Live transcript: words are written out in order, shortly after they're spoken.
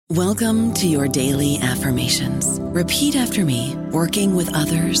Welcome to your daily affirmations. Repeat after me. Working with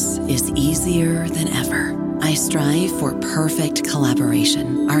others is easier than ever. I strive for perfect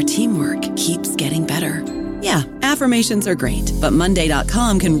collaboration. Our teamwork keeps getting better. Yeah, affirmations are great, but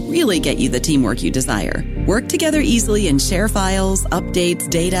Monday.com can really get you the teamwork you desire. Work together easily and share files, updates,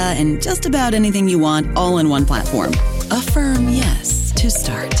 data, and just about anything you want all in one platform. Affirm yes to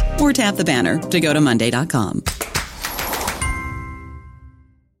start, or tap the banner to go to Monday.com.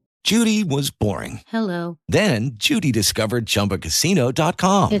 Judy was boring. Hello. Then Judy discovered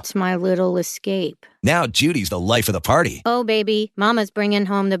ChumbaCasino.com. It's my little escape. Now Judy's the life of the party. Oh, baby, mama's bringing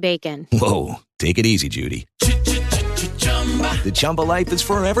home the bacon. Whoa, take it easy, Judy. The Chumba life is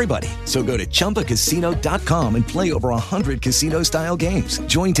for everybody. So go to ChumbaCasino.com and play over 100 casino-style games.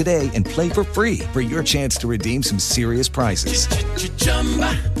 Join today and play for free for your chance to redeem some serious prizes.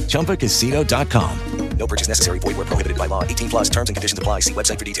 ChumbaCasino.com. No purchase necessary. Void where prohibited by law. 18 plus terms and conditions apply. See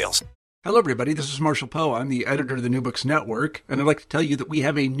website for details. Hello, everybody. This is Marshall Poe. I'm the editor of the New Books Network, and I'd like to tell you that we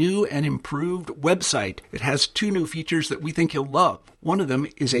have a new and improved website. It has 2 new features that we think you'll love. One of them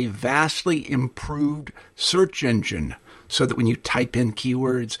is a vastly improved search engine, so that when you type in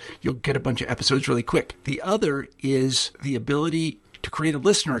keywords, you'll get a bunch of episodes really quick. The other is the ability to create a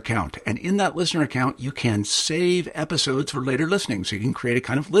listener account. And in that listener account, you can save episodes for later listening. So you can create a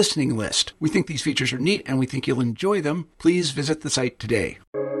kind of listening list. We think these features are neat and we think you'll enjoy them. Please visit the site today.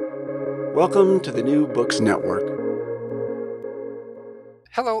 Welcome to the New Books Network.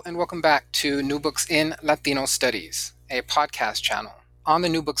 Hello and welcome back to New Books in Latino Studies, a podcast channel on the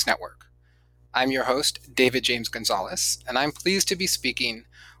New Books Network. I'm your host, David James Gonzalez, and I'm pleased to be speaking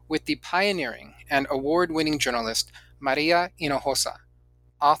with the pioneering and award-winning journalist Maria Hinojosa,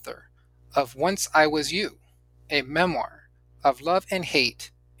 author of Once I Was You, a memoir of love and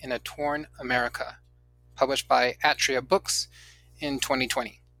hate in a torn America, published by Atria Books in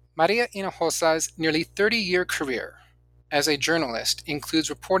 2020. Maria Hinojosa's nearly 30-year career as a journalist includes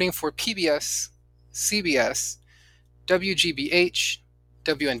reporting for PBS, CBS, WGBH,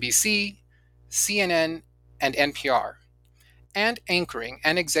 WNBC, CNN, and NPR, and anchoring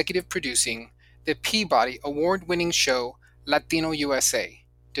and executive producing the Peabody Award-winning show Latino USA,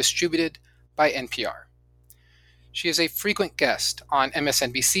 distributed by NPR. She is a frequent guest on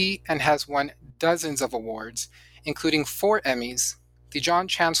MSNBC and has won dozens of awards, including 4 Emmys, the John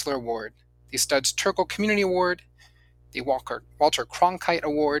Chancellor Award, the Studs Terkel Community Award, the Walter Cronkite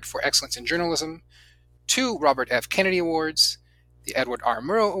Award for Excellence in Journalism, 2 Robert F. Kennedy Awards, the Edward R.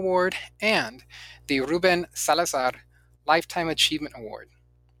 Murrow Award, and the Ruben Salazar Lifetime Achievement Award.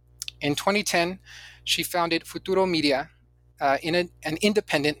 In 2010, she founded Futuro Media, an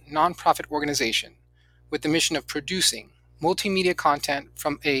independent nonprofit organization with the mission of producing multimedia content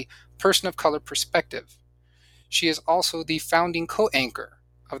from a person of color perspective. She is also the founding co-anchor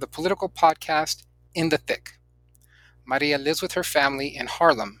of the political podcast In the Thick. Maria lives with her family in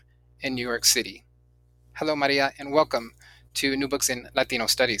Harlem in New York City. Hello, Maria, and welcome to New Books in Latino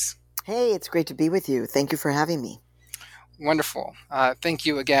Studies. Hey, it's great to be with you. Thank you for having me. Wonderful. Thank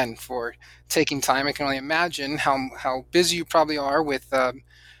you again for taking time. I can only imagine how busy you probably are with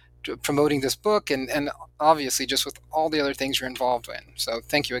promoting this book and obviously just with all the other things you're involved in. So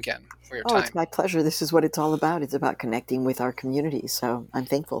thank you again for your time. It's my pleasure. This is what it's all about. It's about connecting with our community. So I'm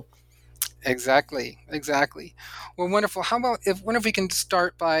thankful. Exactly. Well, wonderful. How about if we can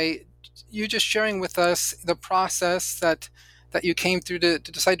start by you just sharing with us the process that you came through to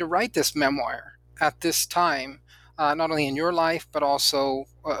decide to write this memoir at this time, not only in your life, but also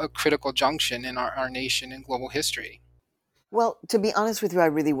a critical junction in our nation and global history. Well, to be honest with you, I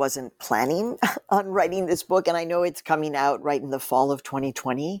really wasn't planning on writing this book. And I know it's coming out right in the fall of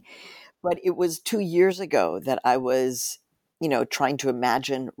 2020, but it was 2 years ago that I was, trying to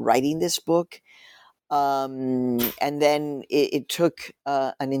imagine writing this book. And then it took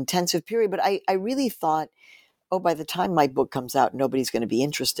an intensive period, but I really thought, by the time my book comes out, nobody's going to be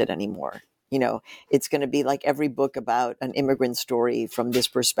interested anymore. It's going to be like every book about an immigrant story from this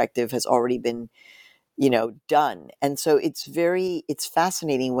perspective has already been, done. And so it's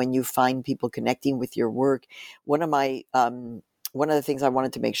fascinating when you find people connecting with your work. One of the things I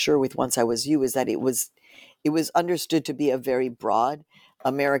wanted to make sure with Once I Was You is that it was understood to be a very broad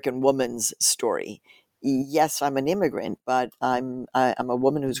American woman's story. Yes, I'm an immigrant, but I'm a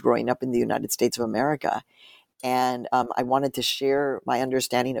woman who's growing up in the United States of America. And I wanted to share my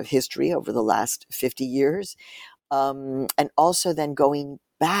understanding of history over the last 50 years. And also then going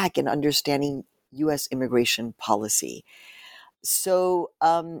back and understanding U.S. immigration policy. So,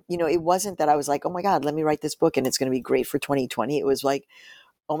 it wasn't that I was like, oh my God, let me write this book and it's going to be great for 2020. It was like,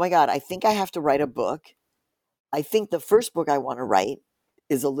 oh my God, I think I have to write a book. I think the first book I want to write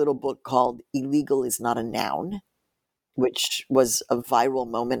is a little book called Illegal is Not a Noun, which was a viral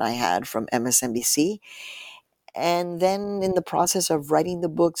moment I had from MSNBC. And then in the process of writing the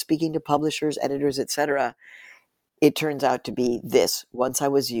book, speaking to publishers, editors, etc., it turns out to be this, Once I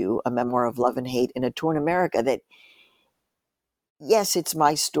Was You, a memoir of love and hate in a torn America that, yes, it's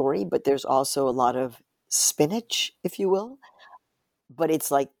my story, but there's also a lot of spinach, if you will. But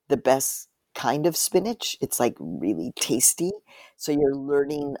it's like the best kind of spinach. It's like really tasty. So you're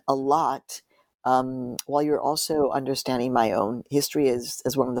learning a lot while you're also understanding my own history as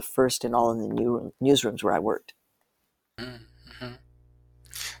one of the first in all in the newsrooms where I worked. Mm-hmm.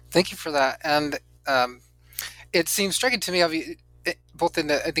 Thank you for that. And it seems striking to me, both in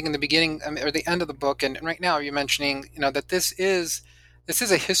the, I think in the beginning or the end of the book, and right now you're mentioning, that this is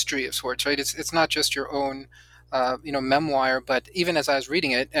a history of sorts, right? It's not just your own, memoir, but even as I was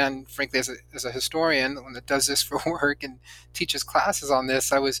reading it, and frankly, as a historian, the one that does this for work and teaches classes on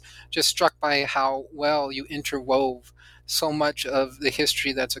this, I was just struck by how well you interwove so much of the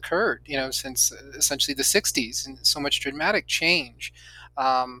history that's occurred, since essentially the 60s, and so much dramatic change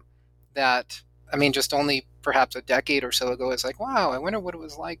that, just only perhaps a decade or so ago, it's like, wow, I wonder what it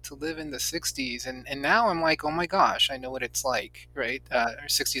was like to live in the 60s. And now I'm like, oh my gosh, I know what it's like, right? Or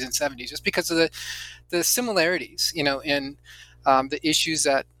 60s and 70s, just because of the similarities, in the issues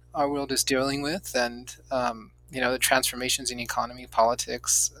that our world is dealing with, and, the transformations in economy,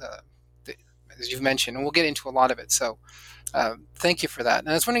 politics, as you've mentioned, and we'll get into a lot of it. So thank you for that. And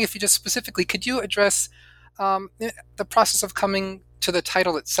I was wondering if you just specifically, could you address the process of coming to the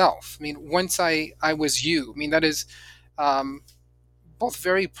title itself? Once I Was You, that is both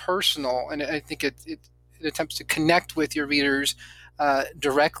very personal, and I think it attempts to connect with your readers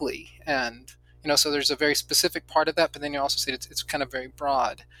directly. And, so there's a very specific part of that, but then you also say it's kind of very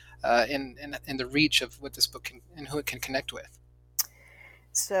broad in the reach of what this book can, and who it can connect with.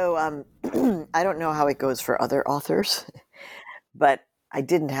 So I don't know how it goes for other authors, but I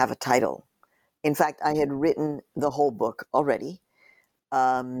didn't have a title. In fact, I had written the whole book already.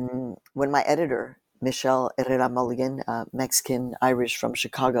 When my editor, Michelle Herrera Mulligan, Mexican-Irish from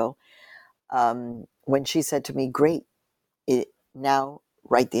Chicago, when she said to me, great, now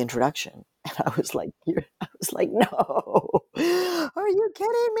write the introduction. And I was like, no, are you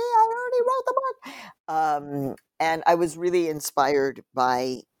kidding me? I already wrote the book. And I was really inspired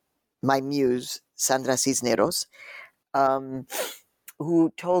by my muse, Sandra Cisneros,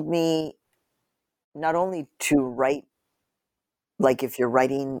 who told me not only to write like if you're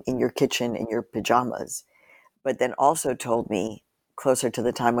writing in your kitchen in your pajamas, but then also told me closer to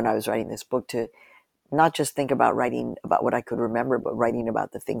the time when I was writing this book to not just think about writing about what I could remember, but writing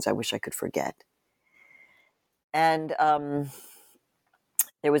about the things I wish I could forget. And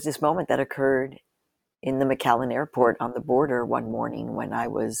there was this moment that occurred in the McAllen airport on the border one morning when I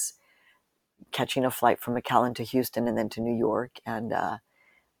was catching a flight from McAllen to Houston and then to New York. And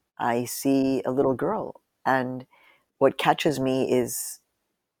I see a little girl, and what catches me is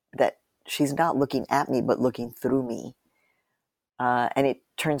that she's not looking at me, but looking through me. And it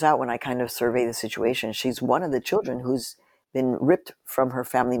turns out when I kind of survey the situation, she's one of the children who's been ripped from her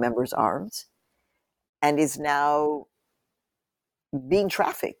family member's arms and is now being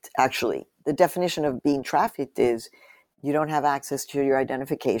trafficked, actually. The definition of being trafficked is you don't have access to your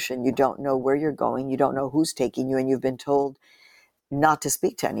identification, you don't know where you're going, you don't know who's taking you, and you've been told not to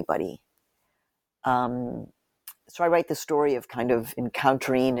speak to anybody. So I write the story of kind of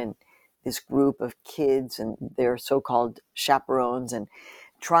encountering and this group of kids and their so-called chaperones and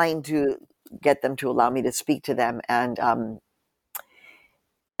trying to get them to allow me to speak to them. And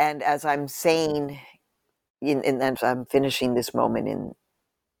as I'm saying, as I'm finishing this moment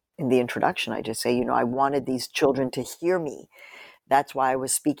in the introduction, I just say, I wanted these children to hear me. That's why I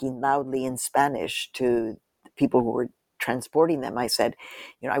was speaking loudly in Spanish to the people who were transporting them. I said,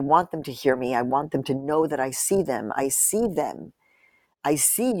 I want them to hear me. I want them to know that I see them. I see them. I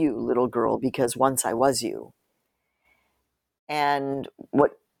see you, little girl, because once I was you. And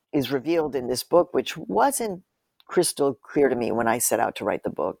what is revealed in this book, which wasn't crystal clear to me when I set out to write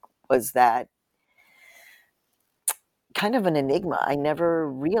the book, was that kind of an enigma. I never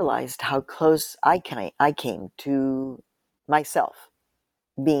realized how close I came to myself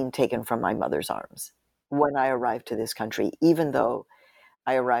being taken from my mother's arms when I arrived to this country, even though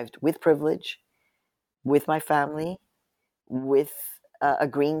I arrived with privilege, with my family, with a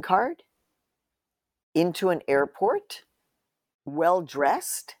green card, into an airport,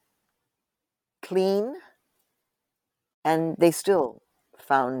 well-dressed, clean, and they still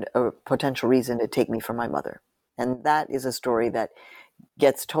found a potential reason to take me from my mother. And that is a story that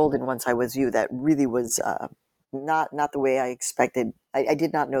gets told in Once I Was You that really was not the way I expected. I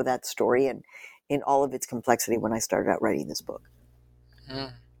did not know that story and in all of its complexity when I started out writing this book.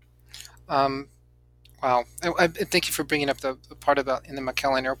 Mm. Um, wow. Thank you for bringing up the part about in the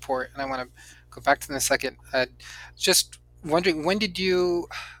McAllen Airport, and I want to go back to that in a second. Just wondering, when did your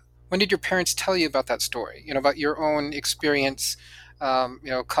parents tell you about that story? About your own experience,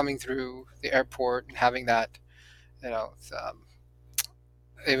 coming through the airport and having that, it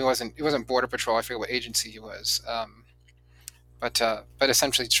wasn't Border Patrol. I forget what agency it was. But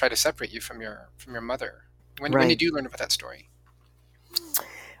essentially try to separate you from your mother. When Right. did you learn about that story?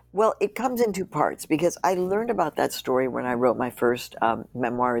 Well, it comes in two parts because I learned about that story when I wrote my first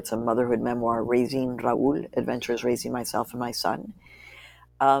memoir. It's a motherhood memoir, Raising Raul, Adventures Raising Myself and My Son.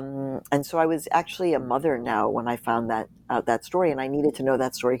 And so I was actually a mother now when I found that story, and I needed to know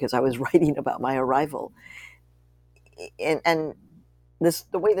that story because I was writing about my arrival. And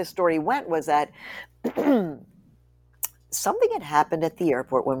the way the story went was that something had happened at the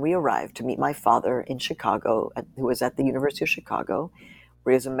airport when we arrived to meet my father in Chicago, who was at the University of Chicago,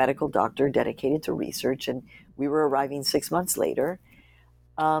 where he was a medical doctor dedicated to research, and we were arriving 6 months later.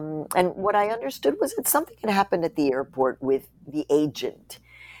 And what I understood was that something had happened at the airport with the agent,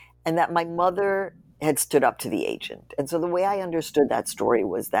 and that my mother had stood up to the agent. And so the way I understood that story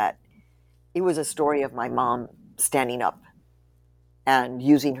was that it was a story of my mom standing up and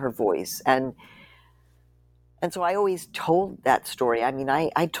using her voice. And so I always told that story. I mean,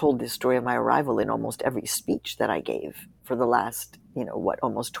 I told this story of my arrival in almost every speech that I gave for the last,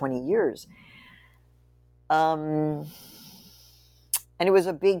 almost 20 years. And it was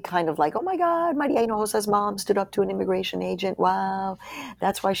a big kind of like, oh my God, Maria Hinojosa's mom stood up to an immigration agent. Wow,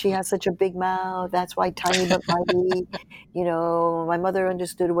 that's why she has such a big mouth. That's why tiny but mighty. My mother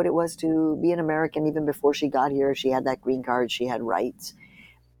understood what it was to be an American even before she got here. She had that green card. She had rights.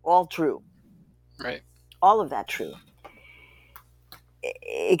 All true. Right. All of that true.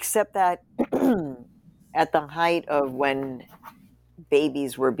 Except that at the height of when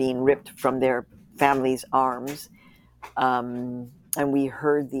babies were being ripped from their families' arms, and we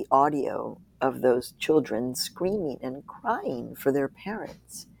heard the audio of those children screaming and crying for their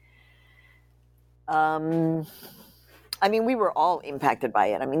parents. We were all impacted by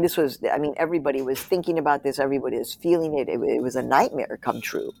it. Everybody was thinking about this. Everybody was feeling it. It was a nightmare come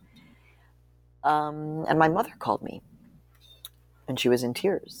true. And my mother called me, and she was in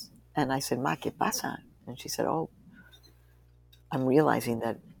tears. And I said, Ma, ¿qué pasa? And she said, oh, I'm realizing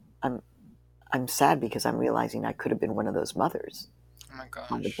that I'm sad because I'm realizing I could have been one of those mothers. Oh my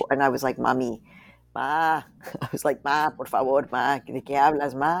gosh. And I was like, Mami, Ma. I was like, Ma, por favor, Ma, ¿de qué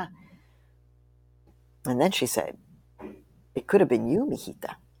hablas, Ma? And then she said, it could have been you,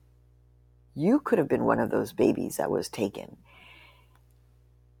 mijita. You could have been one of those babies that was taken.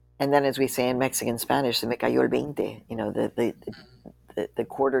 And then, as we say in Mexican Spanish, se me cayó el 20. The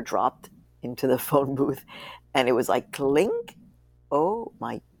quarter dropped into the phone booth, and it was like clink. Oh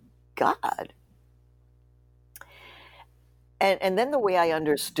my God. And then the way I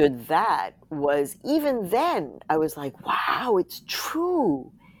understood that was, even then, I was like, wow, it's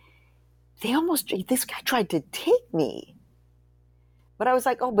true. This guy tried to take me. But I was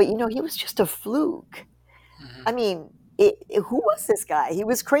like, oh, but he was just a fluke. Mm-hmm. Who was this guy? He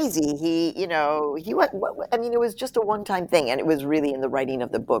was crazy. It was just a one-time thing. And it was really in the writing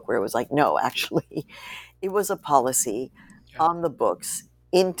of the book where it was like, no, actually, it was a policy on the books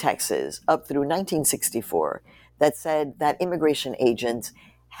in Texas up through 1964 that said that immigration agents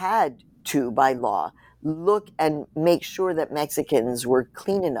had to, by law, look and make sure that Mexicans were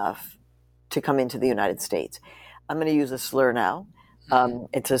clean enough to come into the United States. I'm going to use a slur now.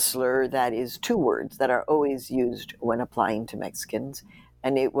 It's a slur that is two words that are always used when applying to Mexicans.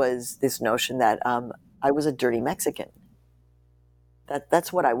 And it was this notion that I was a dirty Mexican.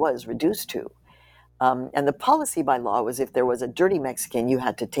 That's what I was reduced to. And the policy by law was if there was a dirty Mexican, you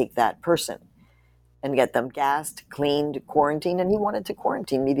had to take that person and get them gassed, cleaned, quarantined. And he wanted to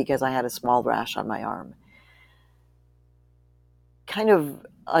quarantine me because I had a small rash on my arm. Kind of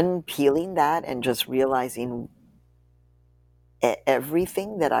unpeeling that and just realizing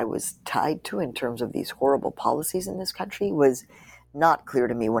everything that I was tied to in terms of these horrible policies in this country was not clear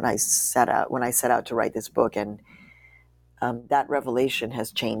to me when I set out to write this book. And that revelation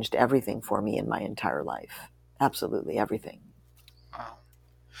has changed everything for me in my entire life. Absolutely everything. Wow.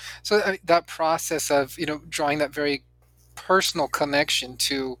 So that process of, drawing that very personal connection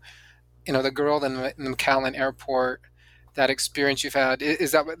to, the girl in the McAllen Airport, that experience you've had,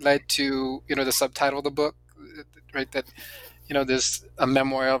 is that what led to, the subtitle of the book, right? That, there's a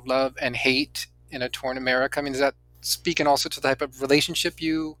memoir of love and hate in a torn America. Is that speaking also to the type of relationship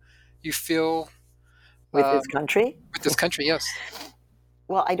you feel with this country. With this country, yes.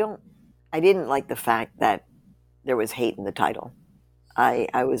 Well, I didn't like the fact that there was hate in the title.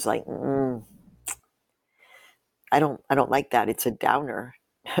 I was like, I don't like that. It's a downer.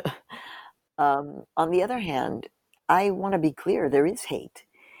 On the other hand, I want to be clear, there is hate.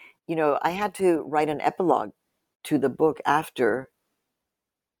 I had to write an epilogue to the book after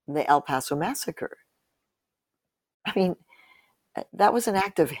the El Paso massacre. I mean, that was an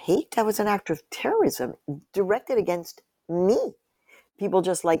act of hate. That was an act of terrorism directed against me. People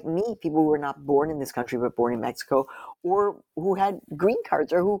just like me, people who were not born in this country but born in Mexico, or who had green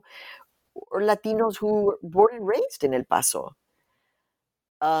cards, or Latinos who were born and raised in El Paso.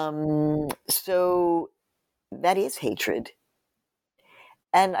 So that is hatred.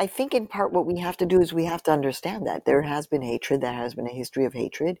 And I think in part what we have to do is we have to understand that there has been hatred, there has been a history of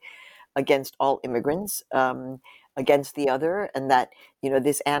hatred against all immigrants, against the other, and that,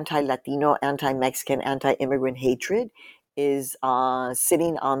 this anti-Latino, anti-Mexican, anti-immigrant hatred is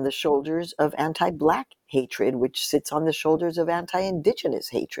sitting on the shoulders of anti-Black hatred, which sits on the shoulders of anti-Indigenous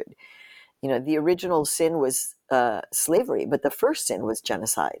hatred. The original sin was slavery, but the first sin was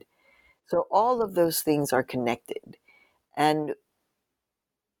genocide. So all of those things are connected. And,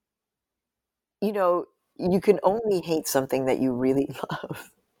 you can only hate something that you really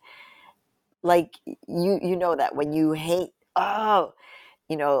love. Like, you know that when you hate, then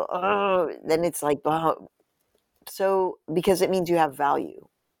it's like, oh. So, because it means you have value.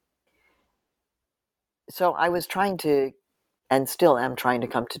 So I was trying to, and still am trying to,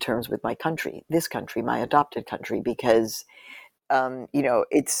 come to terms with my country, this country, my adopted country, because,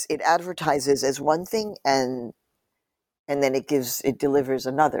 it advertises as one thing and then it delivers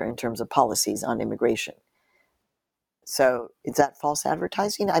another in terms of policies on immigration. So is that false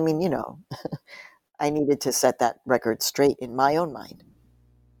advertising? I mean, I needed to set that record straight in my own mind.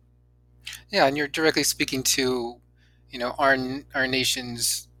 Yeah, and you're directly speaking to, our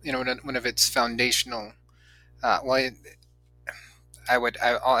nation's, one of its foundational. I'd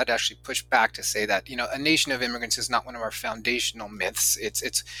actually push back to say that, a nation of immigrants is not one of our foundational myths.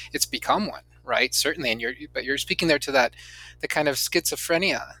 It's become one, right? Certainly, but you're speaking there to that, the kind of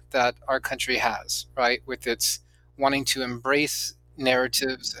schizophrenia that our country has, right, with its wanting to embrace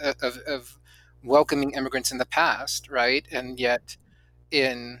narratives of welcoming immigrants in the past, right, and yet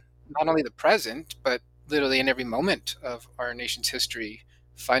in not only the present, but literally in every moment of our nation's history,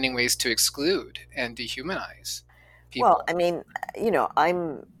 finding ways to exclude and dehumanize people. Well, I mean,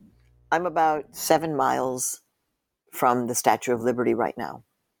 I'm about 7 miles from the Statue of Liberty right now,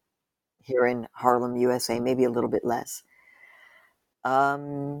 here in Harlem, USA, maybe a little bit less.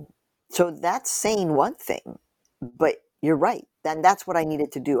 So that's saying one thing, but you're right. And that's what I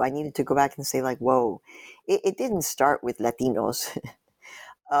needed to do. I needed to go back and say, like, whoa, it didn't start with Latinos.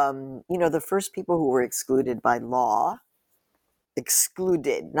 The first people who were excluded by law,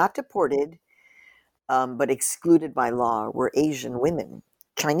 not deported, but excluded by law, were Asian women,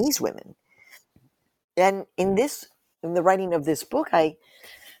 Chinese women. And in the writing of this book, I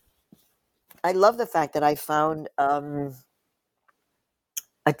love the fact that I found a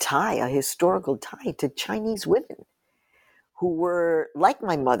historical tie to Chinese women who were, like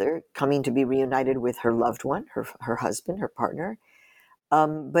my mother, coming to be reunited with her loved one, her husband, her partner.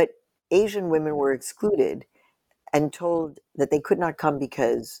 But Asian women were excluded and told that they could not come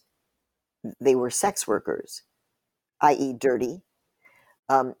because they were sex workers, i.e. dirty.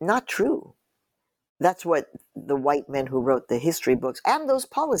 Not true. That's what the white men who wrote the history books and those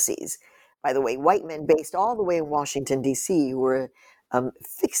policies, by the way, white men based all the way in Washington, D.C., who were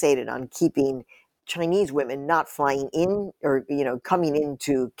fixated on keeping Chinese women not flying in or, coming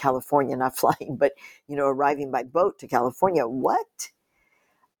into California, not flying, but, arriving by boat to California. What?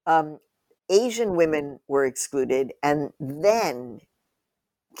 Asian women were excluded, and then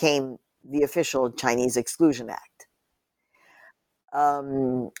came the official Chinese Exclusion Act.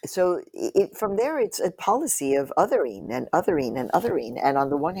 So from there, it's a policy of othering and othering and othering. And on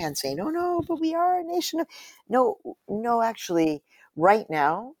the one hand saying, oh, no, but we are a nation of... No, actually, right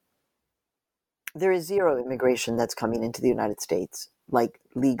now, there is zero immigration that's coming into the United States, like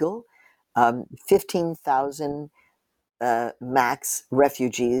legal. 15,000 max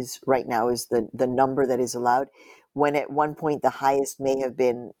refugees right now is the number that is allowed, when at one point the highest may have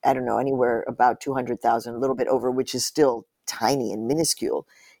been, I don't know, anywhere about 200,000, a little bit over, which is still tiny and minuscule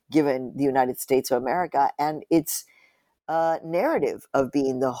given the United States of America and its narrative of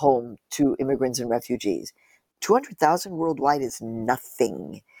being the home to immigrants and refugees. 200,000 worldwide is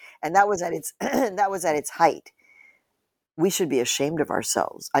nothing. And that was at its height. We should be ashamed of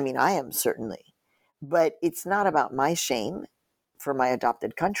ourselves. I mean, I am certainly. But it's not about my shame for my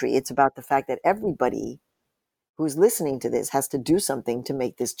adopted country. It's about the fact that everybody who's listening to this has to do something to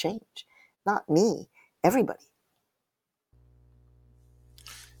make this change. Not me, everybody.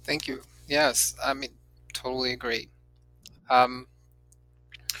 Thank you. Yes, I mean, totally agree.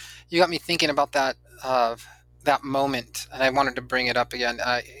 You got me thinking about that moment, and I wanted to bring it up again.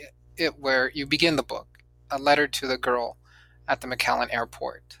 Where you begin the book, a letter to the girl at the McAllen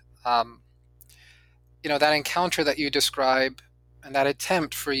airport. That encounter that you describe, and that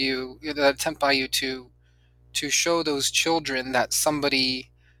attempt by you to show those children that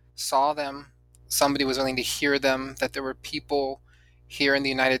somebody saw them, somebody was willing to hear them, that there were people here in the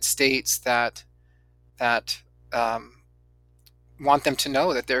United States that want them to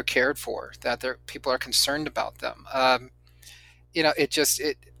know that they're cared for, that people are concerned about them.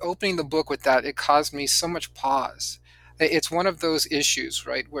 Opening the book with that, it caused me so much pause. It's one of those issues,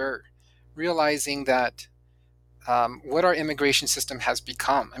 right, where realizing that what our immigration system has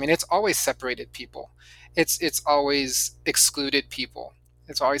become. I mean, it's always separated people. It's always excluded people.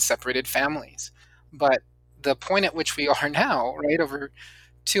 It's always separated families. But the point at which we are now, right, over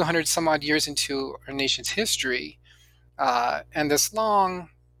 200 some odd years into our nation's history, and this long,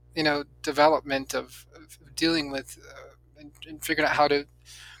 development of dealing with and figuring out how to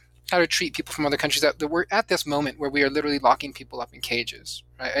treat people from other countries, that we're at this moment where we are literally locking people up in cages,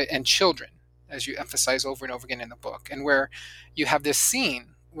 right? And children, as you emphasize over and over again in the book, and where you have this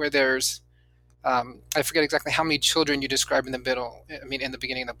scene where there's, I forget exactly how many children you describe in the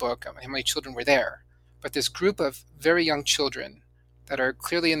beginning of the book, how many children were there, but this group of very young children that are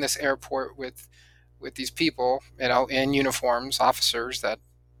clearly in this airport with these people, in uniforms, officers that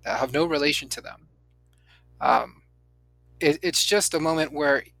have no relation to them. It's just a moment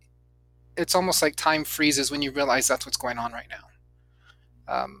where it's almost like time freezes when you realize that's what's going on right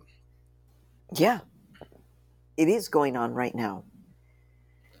now. Yeah, it is going on right now.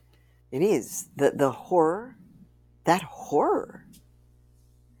 It is. The horror, that horror.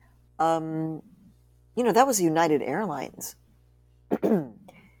 That was United Airlines.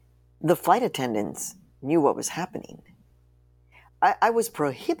 The flight attendants knew what was happening. I was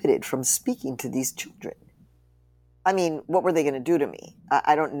prohibited from speaking to these children. I mean, what were they going to do to me?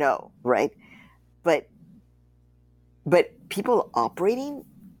 I don't know, right? But people operating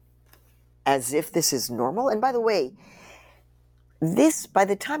as if this is normal. And by the way, by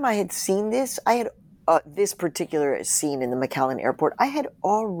the time I had seen this, I had this particular scene in the McAllen airport, I had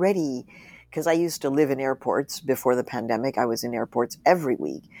already, because I used to live in airports before the pandemic, I was in airports every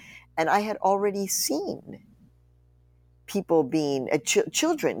week, and I had already seen people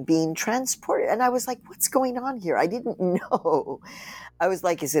children being transported. And I was like, what's going on here? I didn't know. I was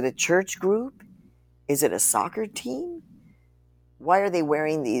like, is it a church group? Is it a soccer team? Why are they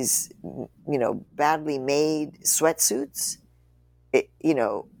wearing these, badly made sweatsuits?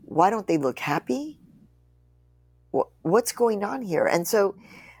 Why don't they look happy? What's going on here? And so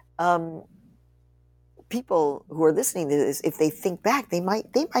people who are listening to this, if they think back, they might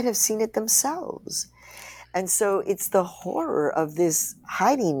have seen it themselves. And so it's the horror of this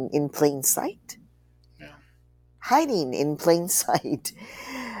hiding in plain sight. Yeah. Hiding in plain sight.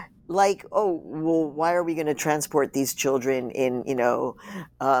 Like, oh, well, why are we going to transport these children in,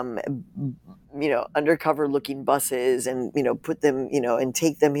 undercover looking buses and, put them, and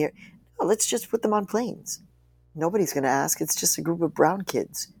take them here? No, let's just put them on planes. Nobody's going to ask. It's just a group of brown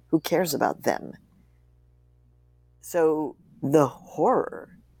kids. Who cares about them? So the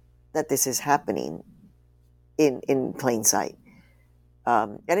horror that this is happening in plain sight.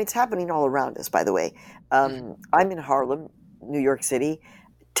 And it's happening all around us, by the way. I'm in Harlem, New York City.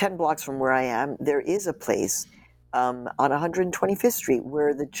 10 blocks from where I am, there is a place on 125th Street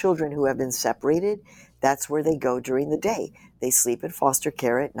where the children who have been separated, that's where they go during the day. They sleep in foster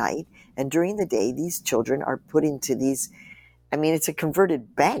care at night, and during the day, these children are put into these, it's a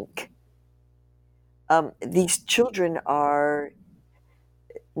converted bank. These children are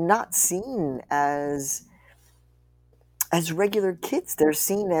not seen as regular kids. They're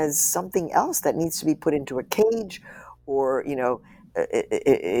seen as something else that needs to be put into a cage or,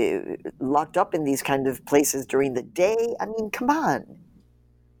 locked up in these kind of places during the day. I mean, come on.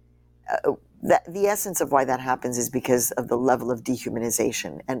 The essence of why that happens is because of the level of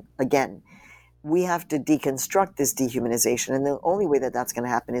dehumanization. And again, we have to deconstruct this dehumanization. And the only way that that's going to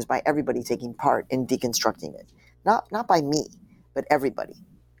happen is by everybody taking part in deconstructing it. Not by me, but everybody.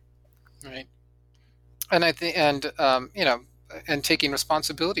 Right. And I think, and taking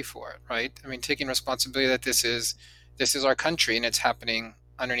responsibility for it, right? I mean, taking responsibility that this is our country and it's happening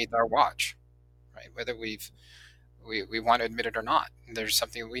underneath our watch, right? Whether we want to admit it or not, there's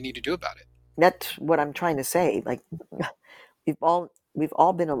something we need to do about it. That's what I'm trying to say. Like, we've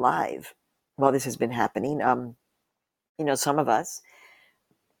all been alive while this has been happening. Some of us.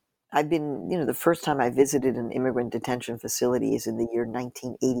 I've been, the first time I visited an immigrant detention facility is in the year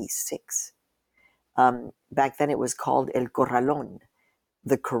 1986. Back then it was called El Corralón,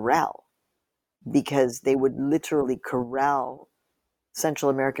 the corral, because they would literally corral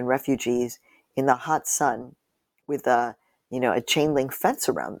Central American refugees in the hot sun with a chain link fence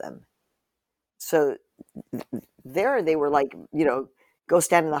around them. So there they were like, go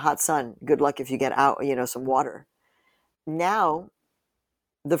stand in the hot sun. Good luck if you get out, some water. Now,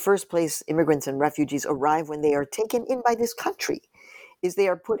 the first place immigrants and refugees arrive when they are taken in by this country is they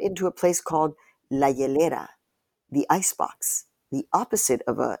are put into a place called La Hielera, the icebox, the opposite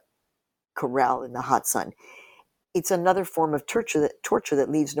of a corral in the hot sun. It's another form of torture that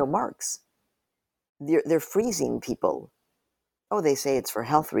leaves no marks. They're freezing people. Oh, they say it's for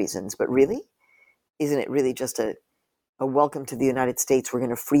health reasons, but really? Isn't it really just a welcome to the United States? We're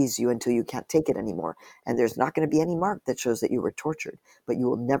going to freeze you until you can't take it anymore. And there's not going to be any mark that shows that you were tortured, but you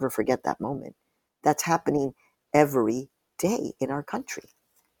will never forget that moment. That's happening every day in our country.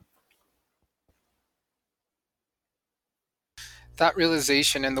 That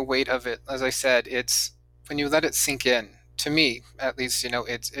realization and the weight of it, as I said, it's when you let it sink in, to me, at least,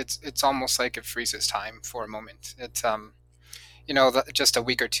 it's almost like it freezes time for a moment. It's, just a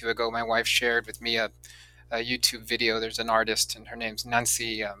week or two ago, my wife shared with me a YouTube video. There's an artist, and her name's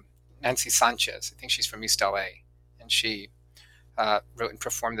Nancy Sanchez. I think she's from East LA, and she wrote and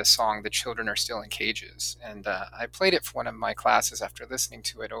performed this song, "The Children Are Still in Cages." And I played it for one of my classes after listening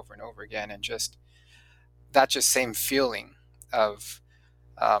to it over and over again, and just that same feeling of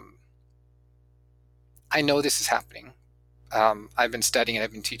I know this is happening. I've been studying it.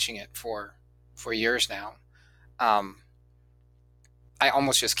 I've been teaching it for years now. I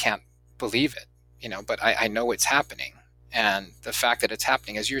almost just can't believe it. But I know it's happening. And the fact that it's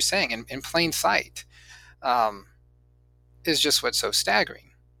happening, as you're saying, in plain sight, is just what's so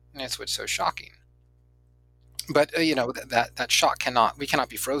staggering. And it's what's so shocking. But, that shock we cannot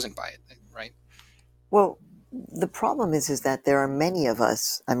be frozen by it, right? Well, the problem is that there are many of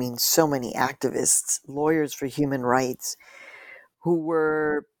us, so many activists, lawyers for human rights, who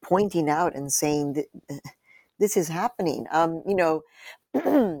were pointing out and saying that this is happening.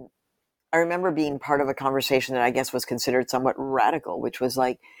 I remember being part of a conversation that I guess was considered somewhat radical, which was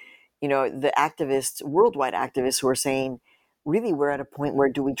like, the activists, worldwide activists, who are saying, really, we're at a point where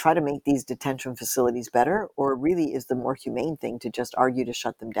do we try to make these detention facilities better, or really is the more humane thing to just argue to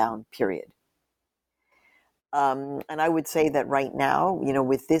shut them down, period? And I would say that right now,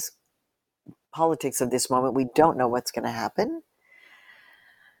 with this politics of this moment, we don't know what's going to happen.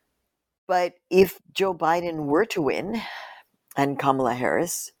 But if Joe Biden were to win and Kamala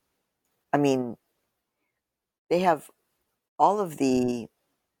Harris, they have all of the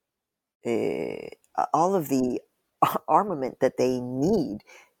armament that they need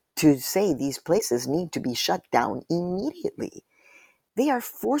to say these places need to be shut down immediately. They are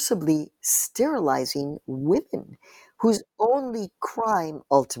forcibly sterilizing women whose only crime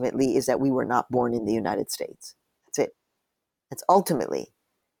ultimately is that we were not born in the United States. That's it. That's ultimately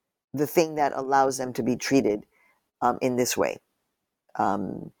the thing that allows them to be treated in this way.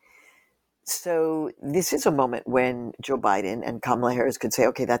 So this is a moment when Joe Biden and Kamala Harris could say,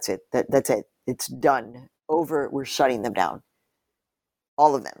 okay, that's it. That's it. It's done. Over. We're shutting them down.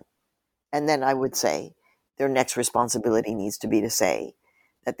 All of them. And then I would say their next responsibility needs to be to say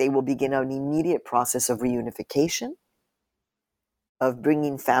that they will begin an immediate process of reunification, of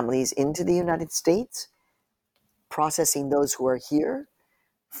bringing families into the United States, processing those who are here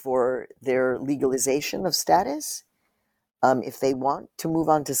for their legalization of status, if they want to move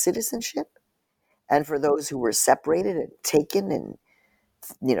on to citizenship, and for those who were separated and taken and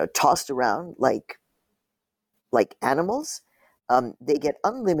tossed around like animals, they get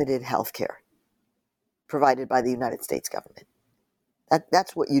unlimited health care provided by the United States government.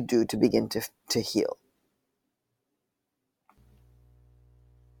 That's what you do to begin to heal.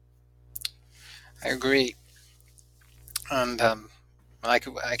 I agree, and I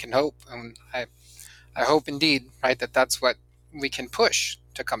can hope, and I hope indeed, right, that's what we can push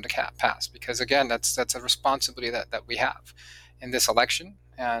to come to pass, because again, that's a responsibility that we have in this election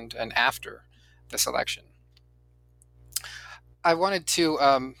and after this election. I want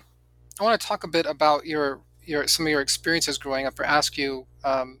to talk a bit about some of your experiences growing up, or ask you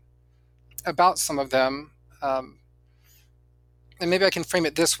about some of them. And maybe I can frame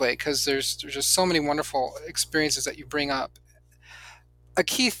it this way, because there's just so many wonderful experiences that you bring up. A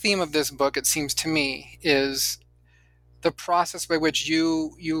key theme of this book, it seems to me, is the process by which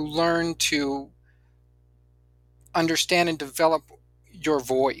you learn to understand and develop your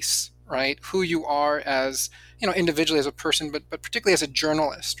voice, right? Who you are as, individually as a person, but particularly as a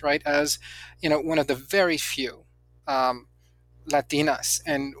journalist, right? As, one of the very few Latinas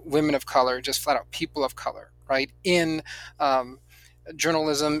and women of color, just flat out people of color, right? In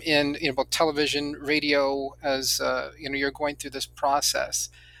journalism, in both television, radio, as you're going through this process.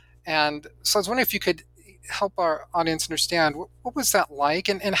 And so I was wondering if you could help our audience understand what was that like,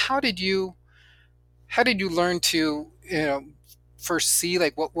 and how did you learn to first see,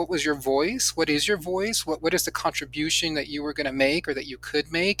 like, what was your voice? What is your voice? What is the contribution that you were going to make or that you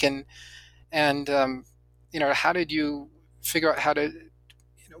could make? And how did you figure out how to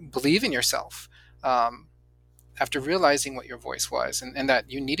believe in yourself after realizing what your voice was and that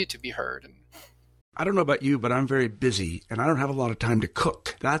you needed to be heard? I don't know about you, but I'm very busy and I don't have a lot of time to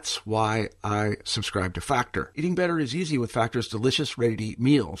cook. That's why I subscribe to Factor. Eating better is easy with Factor's delicious, ready-to-eat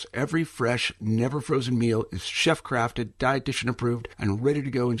meals. Every fresh, never frozen meal is chef-crafted, dietitian approved, and ready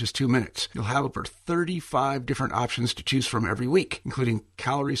to go in just 2 minutes. You'll have over 35 different options to choose from every week, including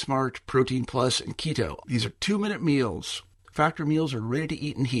Calorie Smart, Protein Plus, and Keto. These are 2-minute meals. Factor meals are ready to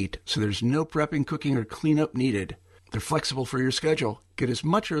eat and heat, so there's no prepping, cooking, or cleanup needed. They're flexible for your schedule. Get as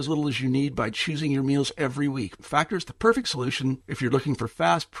much or as little as you need by choosing your meals every week. Factor is the perfect solution if you're looking for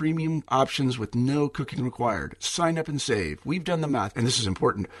fast, premium options with no cooking required. Sign up and save. We've done the math, and this is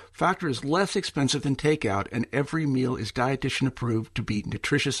important. Factor is less expensive than takeout, and every meal is dietitian approved to be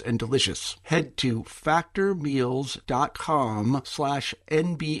nutritious and delicious. Head to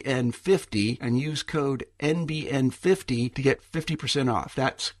factormeals.com/NBN50 and use code NBN50 to get 50% off.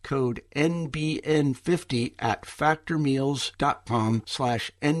 That's code NBN50 at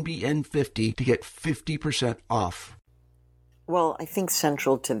factormeals.com/NBN50 to get 50% off. Well, I think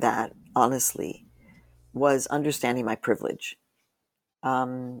central to that, honestly, was understanding my privilege.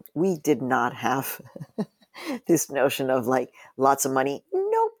 We did not have this notion of like lots of money.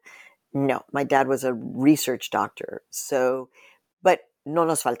 Nope. No, my dad was a research doctor. So, but no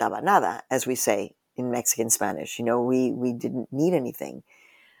nos faltaba nada, as we say in Mexican Spanish. We didn't need anything.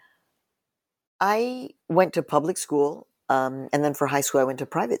 I went to public school, and then for high school, I went to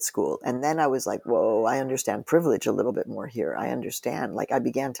private school. And then I was like, whoa, I understand privilege a little bit more here. I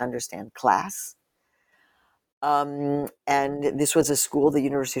began to understand class. And this was a school, the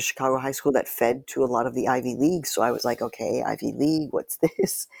University of Chicago High School, that fed to a lot of the Ivy League. So I was like, okay, Ivy League, what's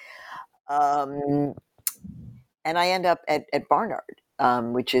this? And I end up at Barnard,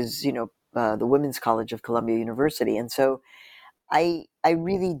 which is, the Women's College of Columbia University. And so I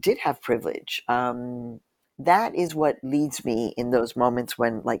really did have privilege. That is what leads me in those moments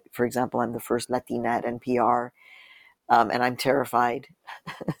when, like, for example, I'm the first Latina at NPR, and I'm terrified.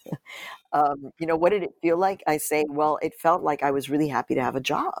 What did it feel like? I say, well, it felt like I was really happy to have a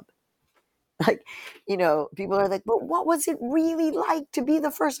job. Like, people are like, but what was it really like to be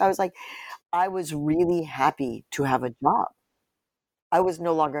the first? I was like, I was really happy to have a job. I was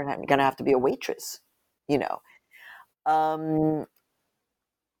no longer going to have to be a waitress,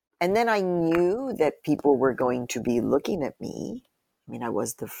 And then I knew that people were going to be looking at me. I mean, I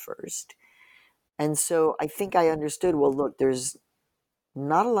was the first. And so I think I understood, well, look, there's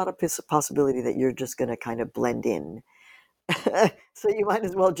not a lot of possibility that you're just going to kind of blend in. So you might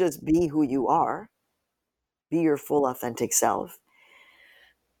as well just be who you are, be your full authentic self.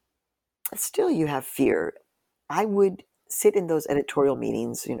 Still, you have fear. I would sit in those editorial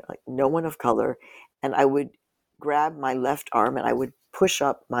meetings, like no one of color, and I would grab my left arm and I would push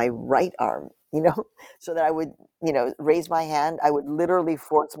up my right arm, so that I would, raise my hand. I would literally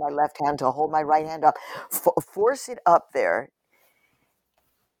force my left hand to hold my right hand up, force it up there,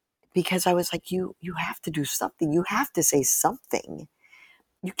 because I was like, you have to do something. You have to say something.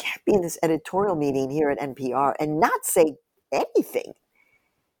 You can't be in this editorial meeting here at NPR and not say anything.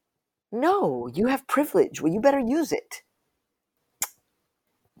 No, you have privilege. Well, you better use it.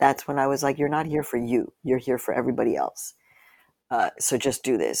 That's when I was like, you're not here for you. You're here for everybody else. So just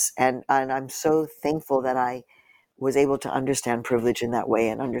do this. And I'm so thankful that I was able to understand privilege in that way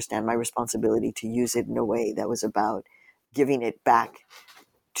and understand my responsibility to use it in a way that was about giving it back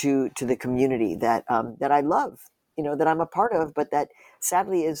to the community that I love, that I'm a part of, but that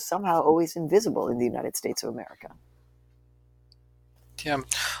sadly is somehow always invisible in the United States of America. Yeah,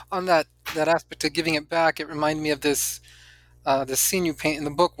 on that aspect of giving it back, it reminded me of this scene you paint in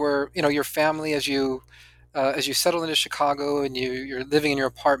the book where your family, as you settle into Chicago and you're living in your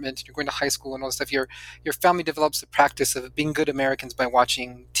apartment and you're going to high school and all this stuff, your family develops the practice of being good Americans by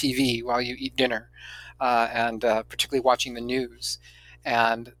watching TV while you eat dinner, and particularly watching the news,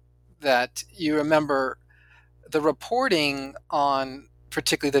 and that you remember the reporting on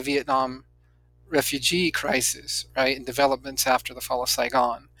particularly the Vietnam refugee crisis, right, and developments after the fall of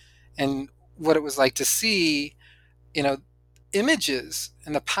Saigon, and what it was like to see, images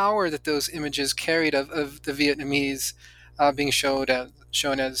and the power that those images carried of the Vietnamese being shown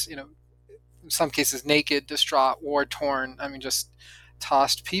as, in some cases naked, distraught, war torn, just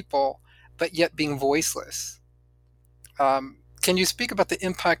tossed people, but yet being voiceless. Can you speak about the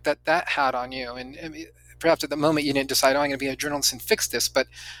impact that had on you? And perhaps at the moment you didn't decide, I'm going to be a journalist and fix this, but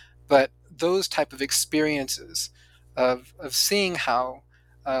those type of experiences of seeing how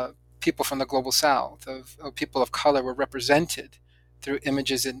people from the global South, of people of color, were represented through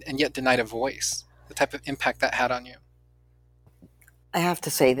images and yet denied a voice, the type of impact that had on you. I have to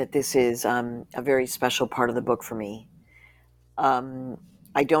say that this is a very special part of the book for me.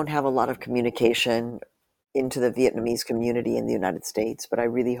 I don't have a lot of communication into the Vietnamese community in the United States, but I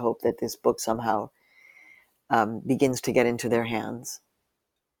really hope that this book somehow begins to get into their hands.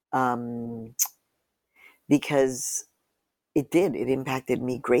 Because it impacted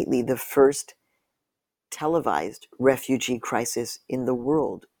me greatly. The first televised refugee crisis in the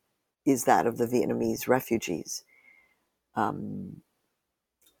world is that of the Vietnamese refugees.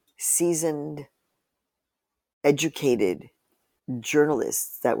 Seasoned, educated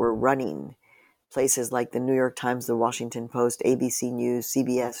journalists that were running places like the New York Times, the Washington Post, ABC News,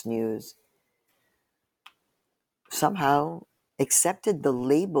 CBS News, somehow accepted the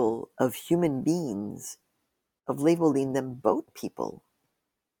label of human beings, of labeling them boat people.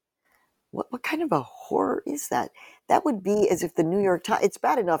 What kind of a horror is that? That would be as if the New York Times, it's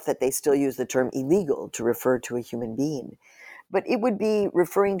bad enough that they still use the term illegal to refer to a human being, but it would be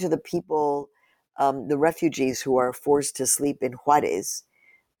referring to the people, the refugees who are forced to sleep in Juarez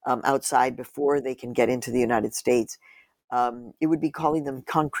outside before they can get into the United States. It would be calling them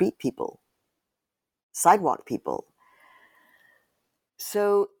concrete people, sidewalk people.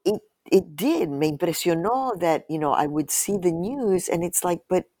 So it did, me impresionó that, I would see the news and it's like,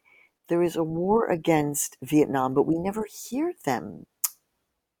 but there is a war against Vietnam, but we never hear them.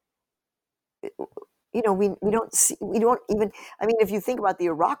 We don't even, if you think about the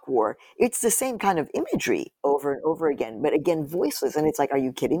Iraq War, it's the same kind of imagery over and over again, but again, voiceless. And it's like, are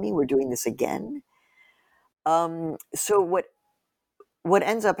you kidding me? We're doing this again. So what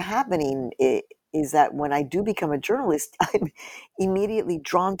ends up happening is that when I do become a journalist, I'm immediately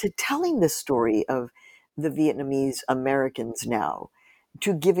drawn to telling the story of the Vietnamese Americans now,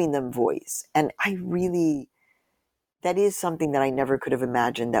 to giving them voice. And that is something that I never could have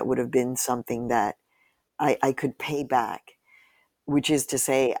imagined that would have been something that I could pay back, which is to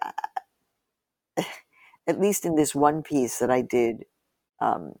say, at least in this one piece that I did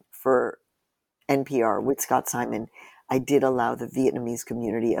for NPR with Scott Simon, I did allow the Vietnamese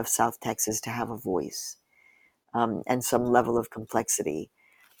community of South Texas to have a voice and some level of complexity.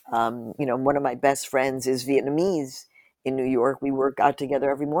 One of my best friends is Vietnamese in New York. We work out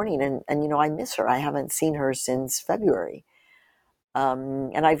together every morning, and I miss her. I haven't seen her since February.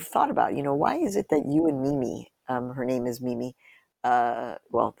 And I've thought about, why is it that you and Mimi, her name is Mimi,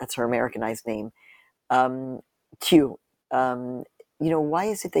 well, that's her Americanized name, Q, why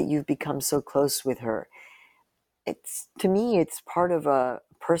is it that you've become so close with her? To me, it's part of a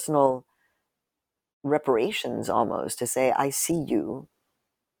personal reparations almost, to say, I see you,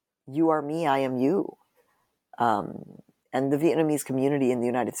 you are me, I am you. And the Vietnamese community in the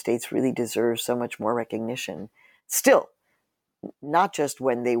United States really deserves so much more recognition. Still, not just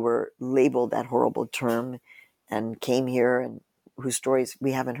when they were labeled that horrible term and came here and whose stories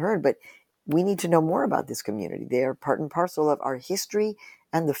we haven't heard, but we need to know more about this community. They are part and parcel of our history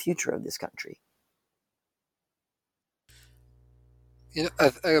and the future of this country.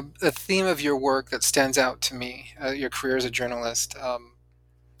 A theme of your work that stands out to me, your career as a journalist,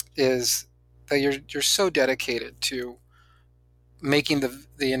 is that you're so dedicated to making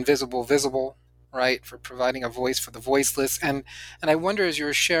the invisible visible, right? For providing a voice for the voiceless. And I wonder, as you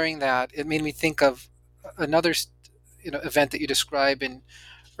were sharing that, it made me think of another event that you describe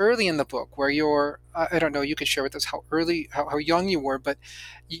early in the book, where you're, I don't know, you could share with us how young you were, but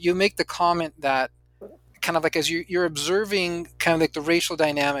you make the comment that kind of like as you're observing kind of like the racial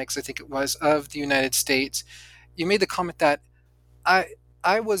dynamics, I think it was, of the United States, you made the comment that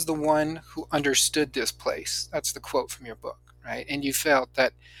I was the one who understood this place. That's the quote from your book, right? And you felt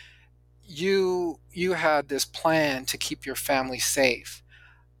that you had this plan to keep your family safe.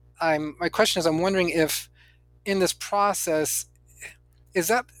 My question is, I'm wondering if in this process, is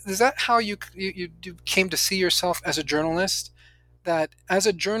that how you came to see yourself as a journalist? That as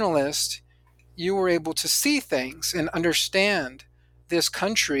a journalist, you were able to see things and understand this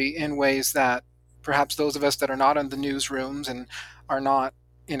country in ways that perhaps those of us that are not in the newsrooms and are not,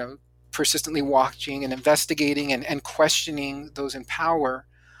 persistently watching and investigating and questioning those in power.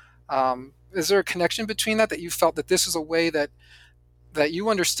 Is there a connection between that you felt that this is a way that you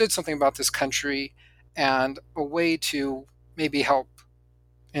understood something about this country and a way to maybe help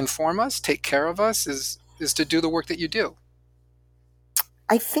inform us, take care of us, is to do the work that you do?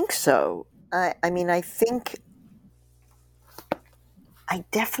 I think so. I mean, I think I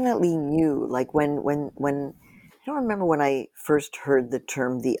definitely knew, like when I don't remember when I first heard the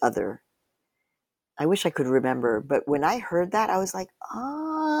term "the other." I wish I could remember, but when I heard that, I was like,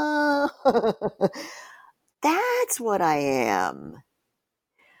 "Oh, that's what I am."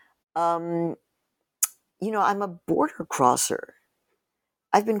 Um, I'm a border crosser.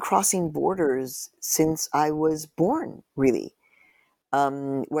 I've been crossing borders since I was born, really.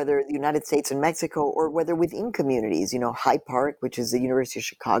 Whether the United States and Mexico, or whether within communities, Hyde Park, which is the University of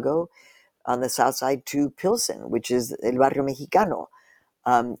Chicago, on the south side, to Pilsen, which is El Barrio Mexicano,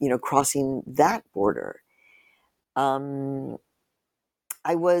 crossing that border. I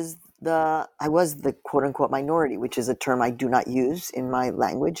was the quote unquote minority, which is a term I do not use in my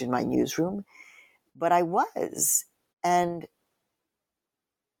language, in my newsroom, but I was. And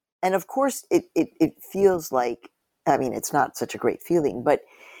of course it feels like, I mean, it's not such a great feeling, but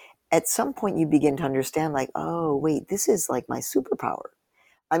at some point you begin to understand, like, oh, wait, this is like my superpower.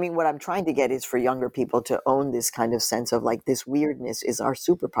 I mean, what I'm trying to get is for younger people to own this kind of sense of, like, this weirdness is our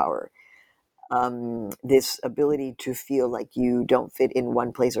superpower. This ability to feel like you don't fit in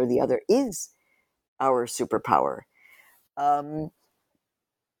one place or the other is our superpower. And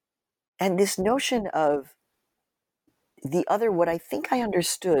this notion of the other, what I think I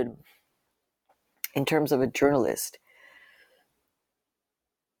understood in terms of a journalist,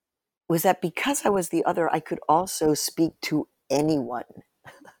 was that because I was the other, I could also speak to anyone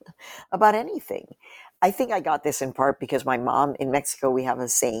about anything. I think I got this in part because my mom, in Mexico, we have a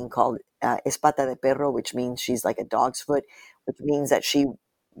saying called es pata de perro, which means she's like a dog's foot, which means that she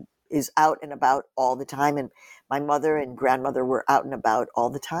is out and about all the time. And my mother and grandmother were out and about all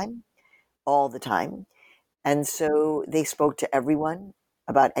the time. And so they spoke to everyone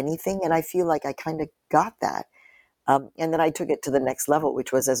about anything. And I feel like I kind of got that. And then I took it to the next level,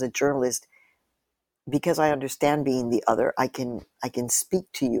 which was, as a journalist, because I understand being the other, I can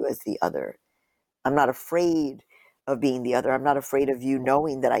speak to you as the other. I'm not afraid of being the other. I'm not afraid of you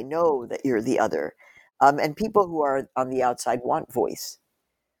knowing that I know that you're the other. And people who are on the outside want voice.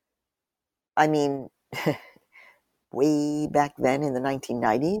 I mean, way back then in the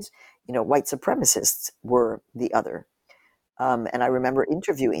 1990s, white supremacists were the other. And I remember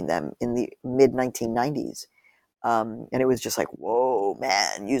interviewing them in the mid 1990s. And it was just like, whoa,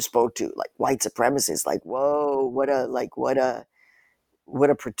 man, you spoke to, like, white supremacists. Like, whoa, what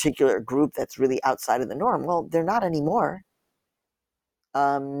a particular group that's really outside of the norm. Well, they're not anymore.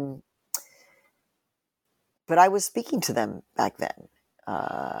 But I was speaking to them back then.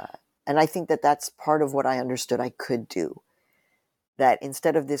 And I think that that's part of what I understood I could do. That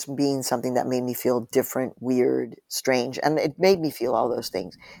instead of this being something that made me feel different, weird, strange, and it made me feel all those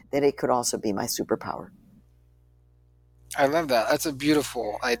things, that it could also be my superpower. I love that. That's a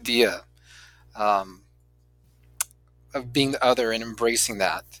beautiful idea, of being the other and embracing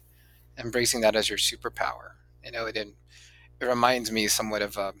that as your superpower. It reminds me somewhat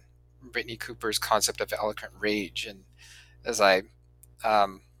of Brittney Cooper's concept of eloquent rage. And as I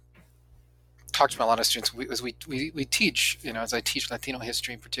talk to a lot of students, we teach, as I teach Latino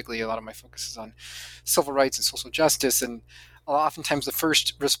history, and particularly a lot of my focus is on civil rights and social justice. And oftentimes the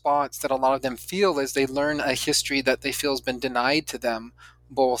first response that a lot of them feel is they learn a history that they feel has been denied to them,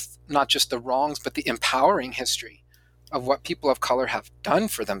 both not just the wrongs, but the empowering history of what people of color have done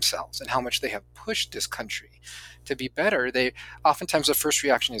for themselves and how much they have pushed this country to be better. Oftentimes the first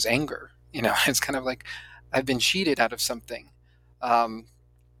reaction is anger. It's kind of like, I've been cheated out of something. And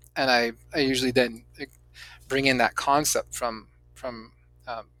I usually then bring in that concept from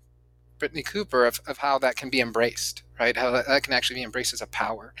Brittney Cooper of how that can be embraced, right? How that can actually be embraced as a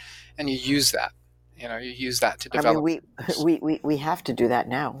power, and you use that. You use that to develop. I mean, we have to do that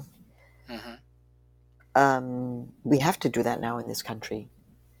now. Mm-hmm. We have to do that now in this country.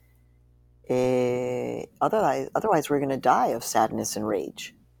 Otherwise, we're going to die of sadness and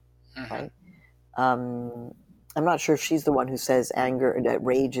rage, mm-hmm. right? I'm not sure if she's the one who says that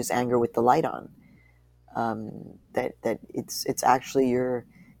rage is anger with the light on. That it's actually you're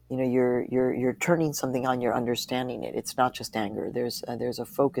turning something on, you're understanding it. It's not just anger. There's a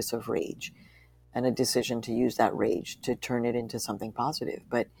focus of rage and a decision to use that rage to turn it into something positive.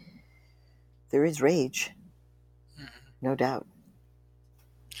 But there is rage, mm-hmm. no doubt.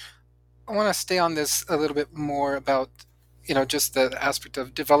 I want to stay on this a little bit more about just the aspect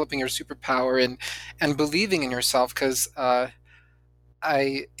of developing your superpower and believing in yourself, because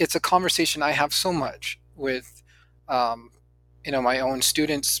it's a conversation I have so much with um, my own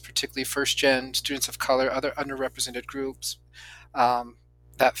students, particularly first gen students of color, other underrepresented groups, um,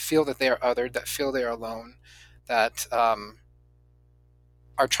 that feel that they are othered, that feel they are alone, that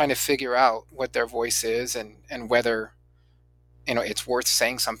are trying to figure out what their voice is, and whether it's worth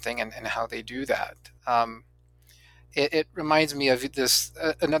saying something, and how they do that. It reminds me of this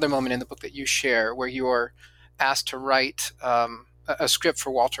another moment in the book that you share, where you are asked to write a script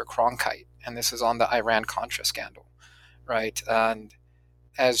for Walter Cronkite, and this is on the Iran-Contra scandal, right? And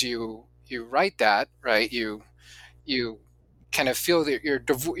as you write that, right, you kind of feel that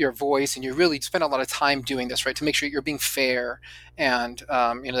your voice, and you really spend a lot of time doing this, right, to make sure you're being fair and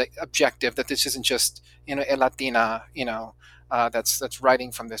like objective, that this isn't just a Latina that's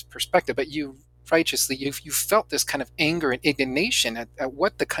writing from this perspective, but you righteously you felt this kind of anger and indignation at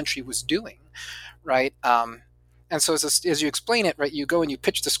what the country was doing, right? And so as you explain it, right, you go and you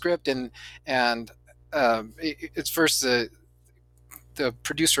pitch the script, and it's first the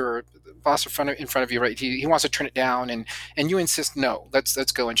producer or the boss in front of you, right? He wants to turn it down, and you insist, no,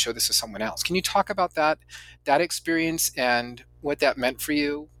 let's go and show this to someone else. Can you talk about that experience and what that meant for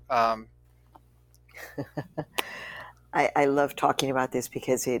you? I love talking about this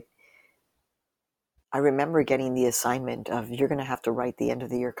because I remember getting the assignment of, you're going to have to write the end of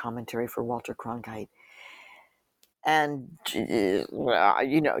the year commentary for Walter Cronkite. And,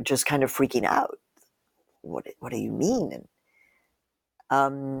 just kind of freaking out. What do you mean?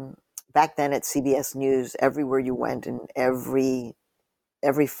 And back then at CBS News, everywhere you went, in every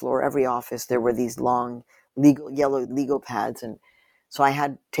floor, every office, there were these long yellow legal pads. And so I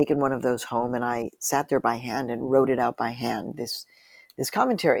had taken one of those home, and I sat there by hand and wrote it out by hand, this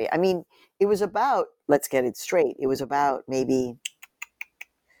commentary. I mean, it was about, let's get it straight, it was about maybe,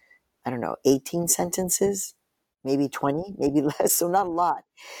 18 sentences, maybe 20, maybe less, so not a lot.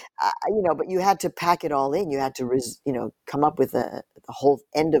 But you had to pack it all in. You had to, come up with the whole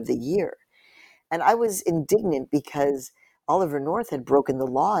end of the year. And I was indignant because Oliver North had broken the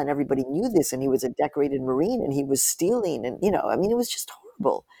law, and everybody knew this, and he was a decorated Marine, and he was stealing, and, it was just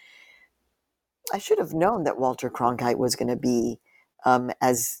horrible. I should have known that Walter Cronkite was going to be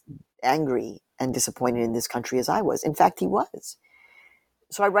as angry and disappointed in this country as I was. In fact, he was.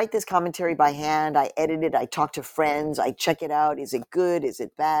 So I write this commentary by hand. I edit it. I talk to friends. I check it out. Is it good? Is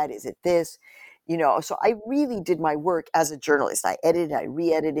it bad? Is it this? So I really did my work as a journalist. I edited, I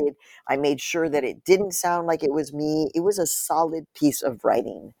re-edited. I made sure that it didn't sound like it was me. It was a solid piece of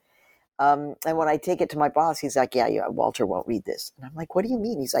writing. And when I take it to my boss, he's like, yeah, Walter won't read this. And I'm like, what do you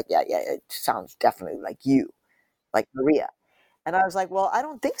mean? He's like, yeah, it sounds definitely like you, like Maria. And I was like, well, I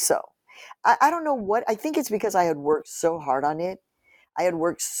don't think so. I don't know what. I think it's because I had worked so hard on it. I had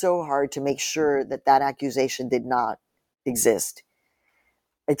worked so hard to make sure that accusation did not exist.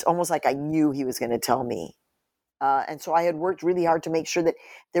 It's almost like I knew he was going to tell me. And so I had worked really hard to make sure that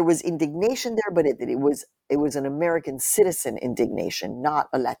there was indignation there, but it was an American citizen indignation, not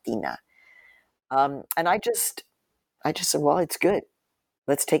a Latina. And I just said, well, it's good.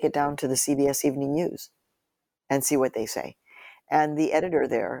 Let's take it down to the CBS Evening News and see what they say. And the editor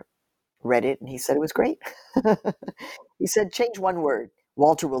there read it, and he said it was great. He said, change one word.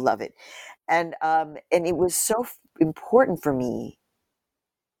 Walter will love it. And it was so important for me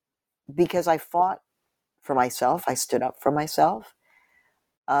because I fought for myself. I stood up for myself,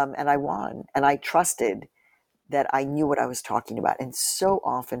 and I won. And I trusted that I knew what I was talking about. And so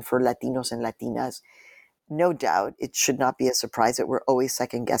often for Latinos and Latinas, no doubt, it should not be a surprise that we're always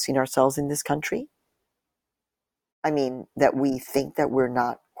second-guessing ourselves in this country. I mean, that we think that we're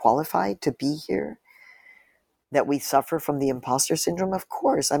not qualified to be here, that we suffer from the imposter syndrome. Of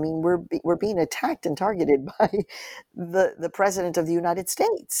course. I mean, we're being attacked and targeted by the President of the United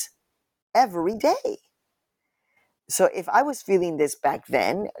States every day. So if I was feeling this back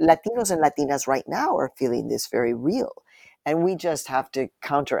then, Latinos and Latinas right now are feeling this very real. And we just have to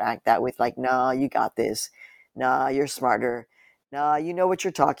counteract that with like, nah, you got this. Nah, you're smarter. Nah, you know what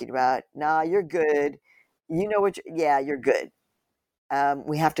you're talking about. Nah, you're good. You know you're good.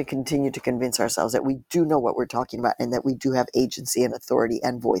 We have to continue to convince ourselves that we do know what we're talking about and that we do have agency and authority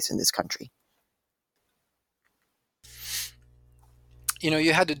and voice in this country.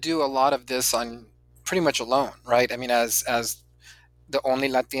 You had to do a lot of this on pretty much alone, right? I mean, as the only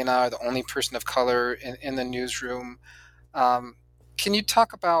Latina or the only person of color in the newsroom. Can you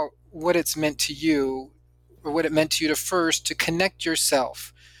talk about what it's meant to you, or what it meant to you to connect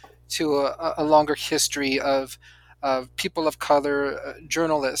yourself to a longer history of people of color,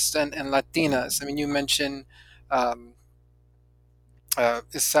 journalists and Latinas? I mean, you mentioned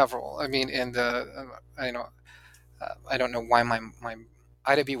is several. I mean, in the I don't know why my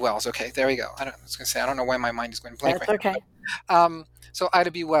Ida B. Wells. Okay, there we go. I was going to say I don't know why my mind is going blank That's right okay. now. So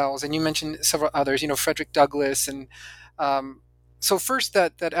Ida B. Wells, and you mentioned several others. Frederick Douglass, and so first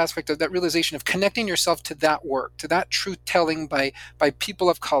that aspect of that realization of connecting yourself to that work, to that truth telling by people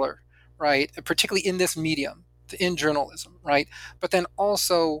of color, right? Particularly in this medium, in journalism, right? But then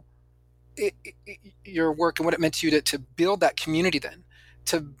also your work and what it meant to you to build that community, then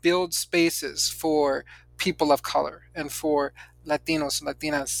to build spaces for people of color and for Latinos,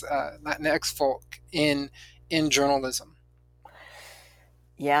 Latinas, Latinx folk in journalism.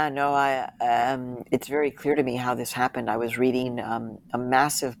 Yeah, no, it's very clear to me how this happened. I was reading a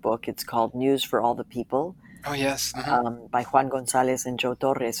massive book. It's called News for All the People. Oh, yes. By Juan Gonzalez and Joe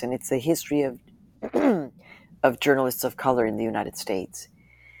Torres. And it's the history of of journalists of color in the United States.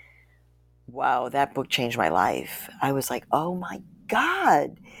 Wow, that book changed my life. I was like, oh my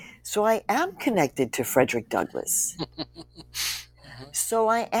God. So I am connected to Frederick Douglass. So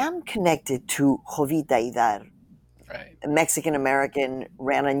I am connected to Jovita Idar. Right. A Mexican-American,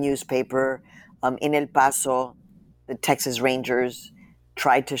 ran a newspaper in El Paso. The Texas Rangers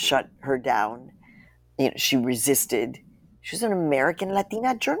tried to shut her down. She resisted. She was an American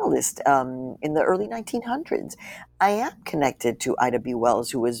Latina journalist in the early 1900s. I am connected to Ida B.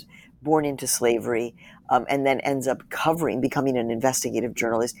 Wells, who was born into slavery and then ends up becoming an investigative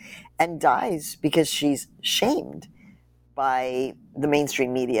journalist, and dies because she's shamed by the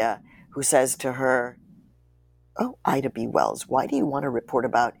mainstream media, who says to her, "Oh, Ida B. Wells, why do you want to report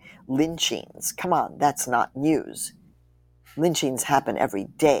about lynchings? Come on, that's not news. Lynchings happen every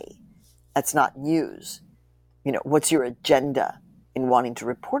day. That's not news. What's your agenda in wanting to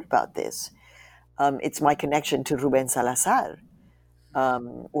report about this?" It's my connection to Ruben Salazar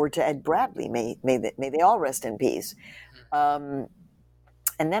or to Ed Bradley. May they all rest in peace.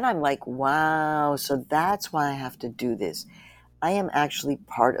 And then I'm like, wow, so that's why I have to do this. I am actually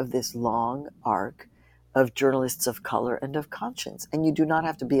part of this long arc of journalists of color and of conscience. And you do not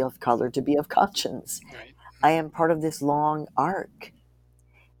have to be of color to be of conscience. Right. I am part of this long arc.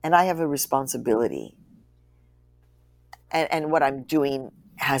 And I have a responsibility. And what I'm doing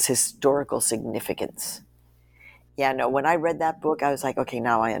has historical significance. Yeah, no, when I read that book, I was like, okay,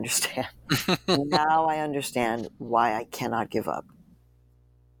 now I understand. Now I understand why I cannot give up.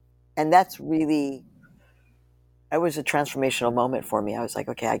 And it was a transformational moment for me. I was like,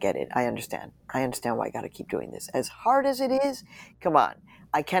 okay, I get it. I understand. I understand why I got to keep doing this. As hard as it is, come on.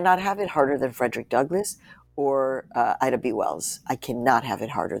 I cannot have it harder than Frederick Douglass or Ida B. Wells. I cannot have it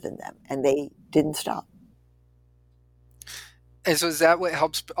harder than them. And they didn't stop. And so is that what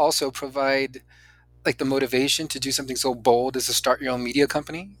helps also provide like the motivation to do something so bold as to start your own media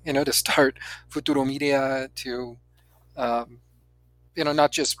company, to start Futuro Media, to,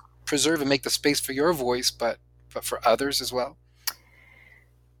 not just preserve and make the space for your voice, but for others as well?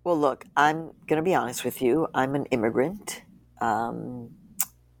 Well, look, I'm going to be honest with you. I'm an immigrant.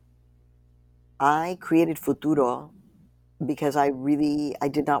 I created Futuro because I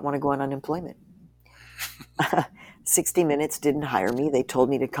did not want to go on unemployment. 60 Minutes didn't hire me. They told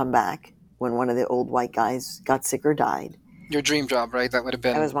me to come back when one of the old white guys got sick or died. Your dream job, right? That would have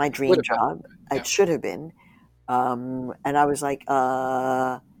been... That was my dream job. Yeah. It should have been. And I was like,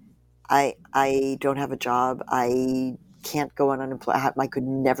 I don't have a job. I can't go on unemployment. I could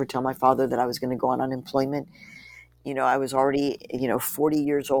never tell my father that I was going to go on unemployment. I was already, 40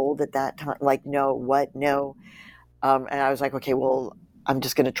 years old at that time. Like, no, what? No. And I was like, okay, well, I'm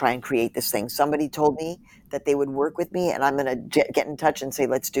just going to try and create this thing. Somebody told me that they would work with me, and I'm going to get in touch and say,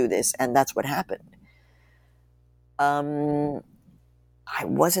 let's do this. And that's what happened. I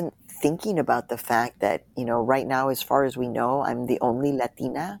wasn't thinking about the fact that, right now, as far as we know, I'm the only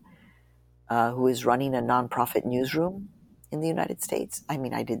Latina who is running a nonprofit newsroom in the United States. I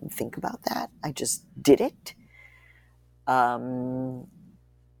mean, I didn't think about that. I just did it. I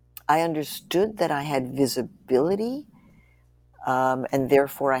understood that I had visibility, and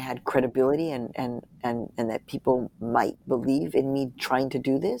therefore I had credibility, and that people might believe in me trying to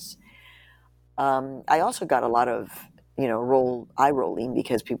do this. I also got a lot of, eye rolling,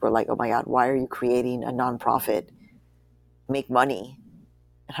 because people are like, oh my God, why are you creating a nonprofit? Make money.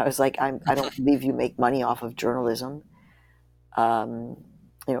 And I was like, I don't believe you make money off of journalism. People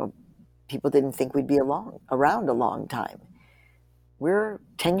didn't think we'd be around a long time. We're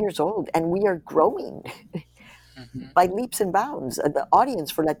 10 years old, and we are growing by leaps and bounds. The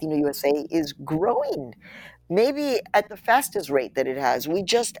audience for Latino USA is growing, maybe at the fastest rate that it has. We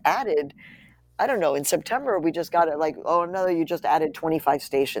just added, I don't know, in September, we just got it like, oh, no, you just added 25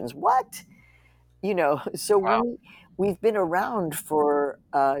 stations. What? So Wow. we've been around for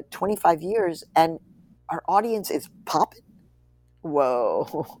 25 years, and our audience is popping.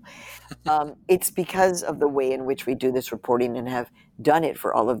 Whoa. It's because of the way in which we do this reporting and have done it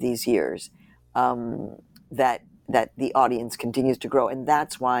for all of these years, that the audience continues to grow. And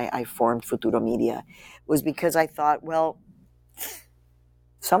that's why I formed Futuro Media, was because I thought, well,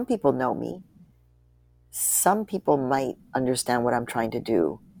 some people know me. Some people might understand what I'm trying to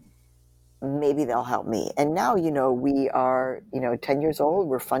do. Maybe they'll help me. And now, we are, 10 years old.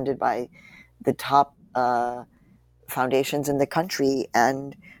 We're funded by the top foundations in the country,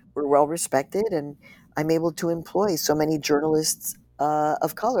 and we're well respected. And I'm able to employ so many journalists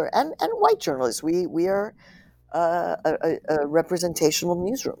of color and white journalists. We are a representational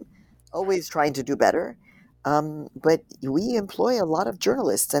newsroom, always trying to do better. But we employ a lot of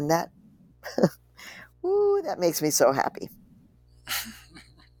journalists, and that, that makes me so happy.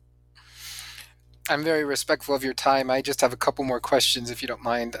 I'm very respectful of your time. I just have a couple more questions, if you don't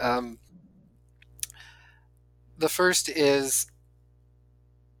mind. The first is,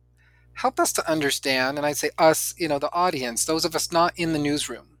 help us to understand, and I say us, the audience, those of us not in the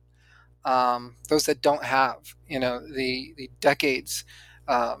newsroom, those that don't have, the decades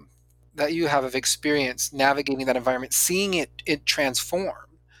that you have of experience navigating that environment, seeing it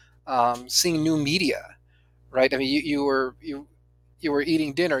transform, seeing new media, right? I mean, you were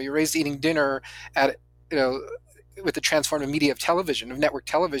eating dinner. You were raised eating dinner at, with the transformative media of television, of network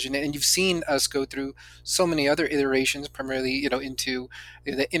television, and you've seen us go through so many other iterations, primarily, into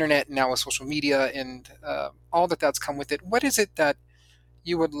the internet, and now with social media, and all that's come with it. What is it that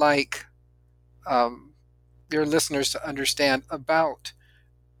you would like your listeners to understand about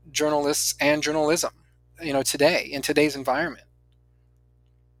journalists and journalism, today, in today's environment?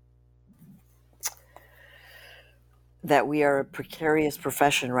 That we are a precarious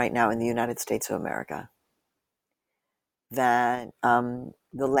profession right now in the United States of America. That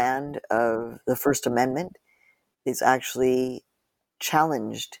the land of the First Amendment is actually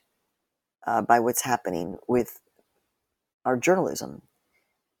challenged by what's happening with our journalism.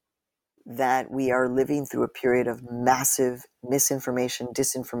 That we are living through a period of massive misinformation,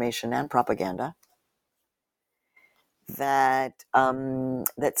 disinformation, and propaganda. That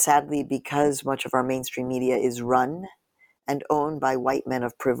sadly, because much of our mainstream media is run and owned by white men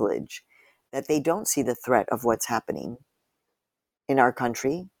of privilege, that they don't see the threat of what's happening in our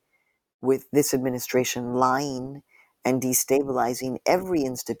country with this administration lying and destabilizing every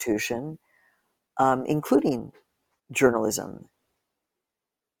institution, including journalism.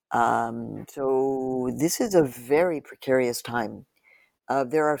 So this is a very precarious time.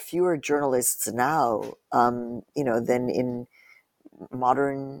 There are fewer journalists now, than in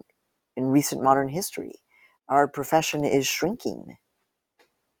recent modern history. Our profession is shrinking.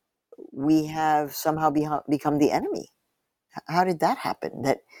 We have somehow become the enemy. How did that happen?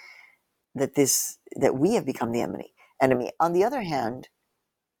 That we have become the enemy. On the other hand,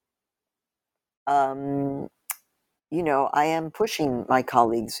 I am pushing my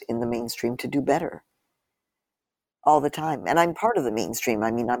colleagues in the mainstream to do better all the time, and I'm part of the mainstream.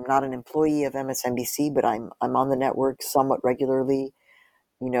 I mean, I'm not an employee of MSNBC, but I'm on the network somewhat regularly.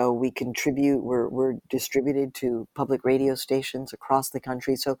 We contribute. We're distributed to public radio stations across the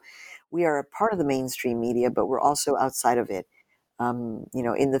country, so we are a part of the mainstream media, but we're also outside of it. In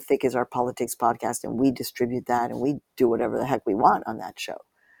the Thick is our politics podcast, and we distribute that, and we do whatever the heck we want on that show.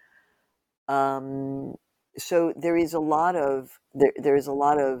 So there is a lot of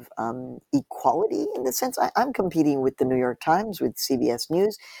equality in the sense I'm competing with the New York Times, with CBS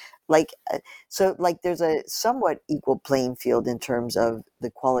News, there's a somewhat equal playing field in terms of the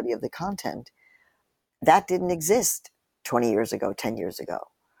quality of the content. That didn't exist 20 years ago, 10 years ago.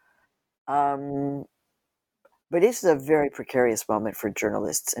 But this is a very precarious moment for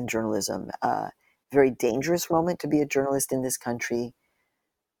journalists and journalism. Very dangerous moment to be a journalist in this country.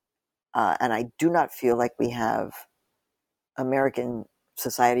 And I do not feel like we have American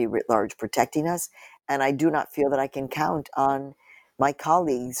society writ large protecting us. And I do not feel that I can count on my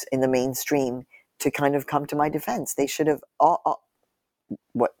colleagues in the mainstream to kind of come to my defense. They should have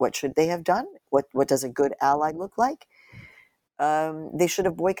what should they have done? What does a good ally look like? They should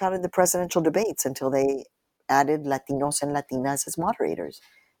have boycotted the presidential debates until they added Latinos and Latinas as moderators.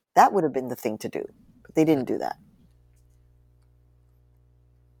 That would have been the thing to do, but they didn't do that.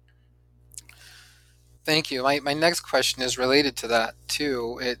 Thank you. My next question is related to that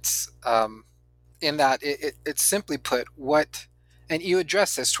too. It's in that it's simply put, and you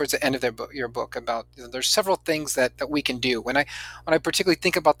address this towards the end of your book about, there's several things that we can do. When I particularly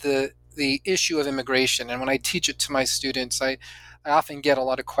think about the issue of immigration, and when I teach it to my students, I often get a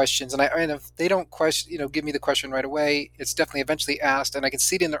lot of questions, and if they don't give me the question right away, it's definitely eventually asked, and I can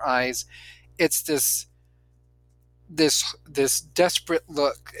see it in their eyes. It's this desperate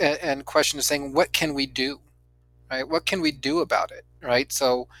look and question of saying, what can we do, right? What can we do about it, right?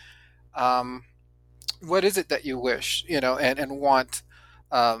 So, what is it that you wish, and want,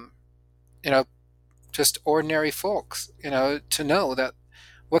 um, you know, just ordinary folks, to know that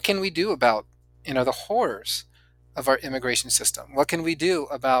what can we do about, the horrors of our immigration system? What can we do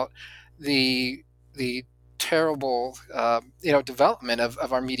about the terrible, development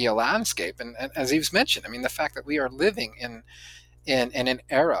of our media landscape? And as Yves mentioned, I mean, the fact that we are living in an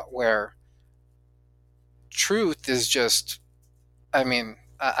era where truth is just, I mean,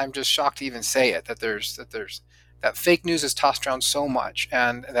 I'm just shocked to even say it, that fake news is tossed around so much,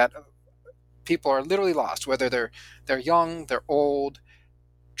 and that people are literally lost, whether they're young, they're old.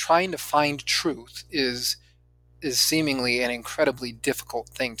 Trying to find truth is seemingly an incredibly difficult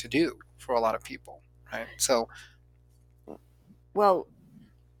thing to do for a lot of people, right? So, well,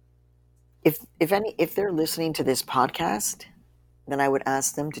 if they're listening to this podcast, then I would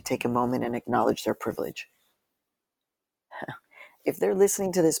ask them to take a moment and acknowledge their privilege. If they're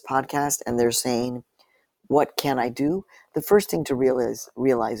listening to this podcast and they're saying, what can I do? The first thing to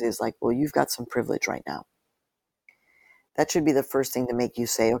realize is like, well, you've got some privilege right now. That should be the first thing to make you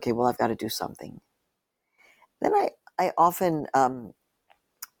say, okay, well, I've got to do something. Then I often,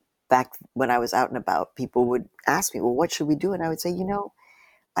 back when I was out and about, people would ask me, well, what should we do? And I would say,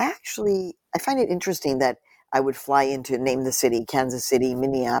 I find it interesting that I would fly into, name the city, Kansas City,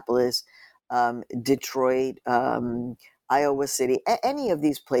 Minneapolis, Detroit, Iowa City, any of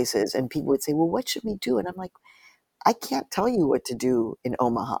these places. And people would say, well, what should we do? And I'm like, I can't tell you what to do in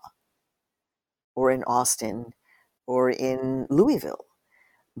Omaha or in Austin or in Louisville.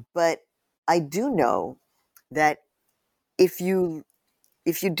 But I do know that if you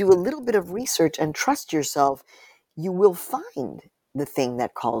do a little bit of research and trust yourself, you will find the thing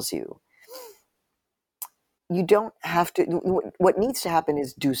that calls you. You don't have to, what needs to happen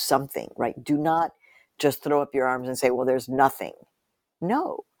is do something, right? Do not just throw up your arms and say, well, there's nothing.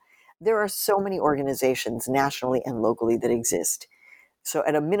 No, there are so many organizations nationally and locally that exist. So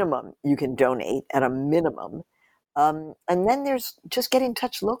at a minimum, you can donate at a minimum. And then there's just get in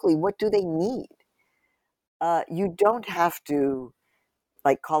touch locally. What do they need? You don't have to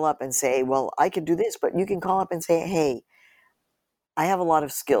like call up and say, well, I could do this, but you can call up and say, hey, I have a lot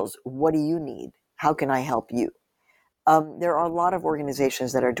of skills. What do you need? How can I help you? There are a lot of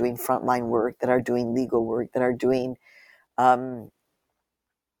organizations that are doing frontline work, that are doing legal work, that are doing,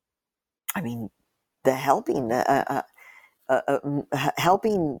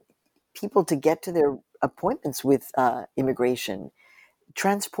 helping people to get to their appointments with immigration,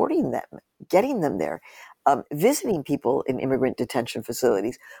 transporting them, getting them there, visiting people in immigrant detention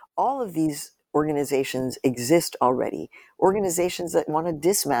facilities. All of these organizations exist already. Organizations that want to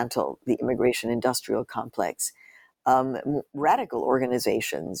dismantle the immigration industrial complex. Radical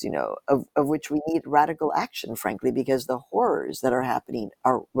organizations, of which we need radical action, frankly, because the horrors that are happening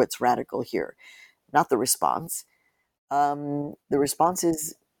are what's radical here, not the response. The response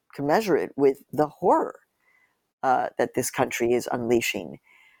is commensurate with the horror that this country is unleashing.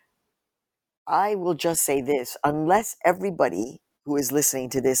 I will just say this, unless everybody who is listening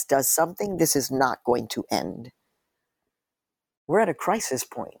to this does something, this is not going to end. We're at a crisis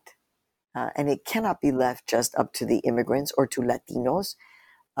point. And it cannot be left just up to the immigrants or to Latinos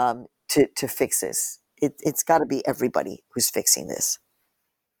to fix this. It's got to be everybody who's fixing this.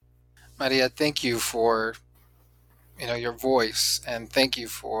 Maria, thank you for your voice, and thank you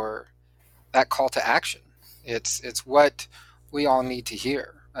for that call to action. It's what we all need to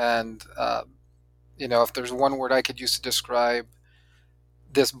hear. And if there's one word I could use to describe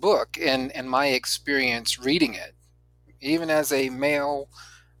this book, in my experience reading it, even as a male,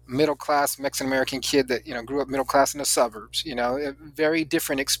 middle-class Mexican-American kid that, grew up middle-class in the suburbs, very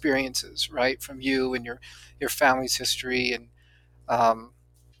different experiences, right, from you and your family's history. And,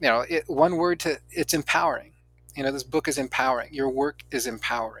 one word it's empowering. This book is empowering. Your work is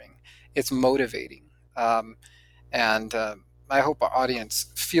empowering. It's motivating. And I hope our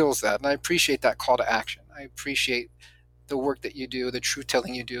audience feels that. And I appreciate that call to action. I appreciate the work that you do, the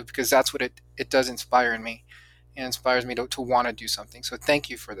truth-telling you do, because that's what it does inspire in me. It inspires me to want to do something. So thank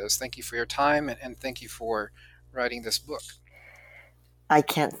you for this. Thank you for your time, and thank you for writing this book. I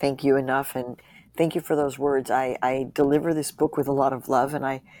can't thank you enough, and thank you for those words. I deliver this book with a lot of love, and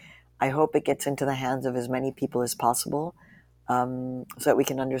I hope it gets into the hands of as many people as possible, so that we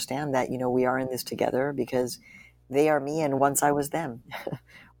can understand that, we are in this together, because they are me, and once I was them.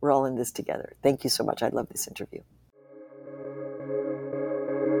 We're all in this together. Thank you so much. I love this interview.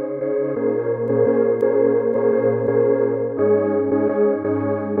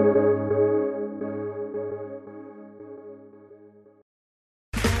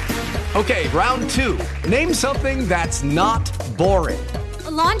 Okay, round two. Name something that's not boring. A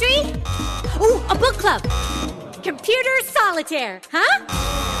laundry? Ooh, a book club. Computer solitaire, huh?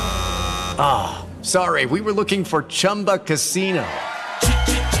 Ah, sorry, we were looking for Chumba Casino.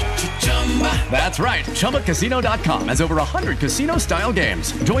 That's right, ChumbaCasino.com has over 100 casino-style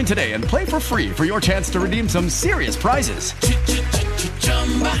games. Join today and play for free for your chance to redeem some serious prizes.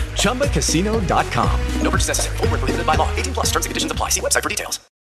 ChumbaCasino.com. No purchase necessary. Void where prohibited by law. 18+ terms and conditions apply. See website for details.